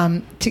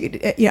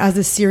 as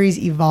this series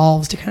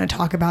evolves, to kind of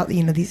talk about,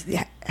 these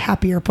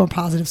happier, more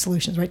positive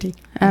solutions, right, T?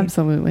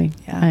 Absolutely.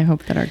 Yeah. I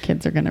hope that our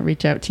kids are going to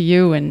reach out to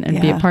you and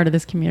be a part of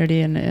this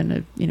community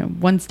and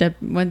one step,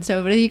 what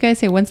do you guys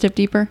say? One step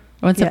deeper?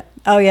 One step.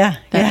 Oh, yeah.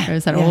 Or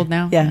is that old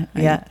now? Yeah.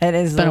 It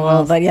is. It's been a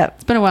while. But yeah.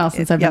 It's been a while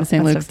since I've been to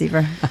St. Luke's.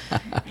 Deeper.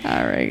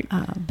 All right.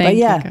 But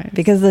yeah,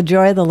 because the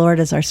joy of the Lord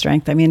is our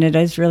strength. I mean, it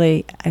is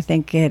really, I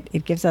think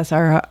it gives us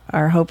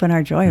our hope and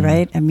our joy,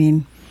 right? I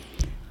mean,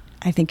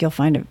 I think you'll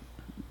find it.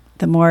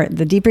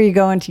 The deeper you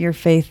go into your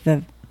faith,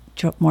 the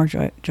more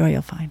joy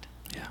you'll find.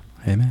 Yeah.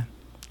 Amen.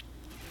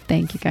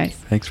 Thank you, guys.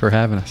 Thanks for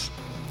having us.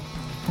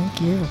 Thank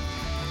you.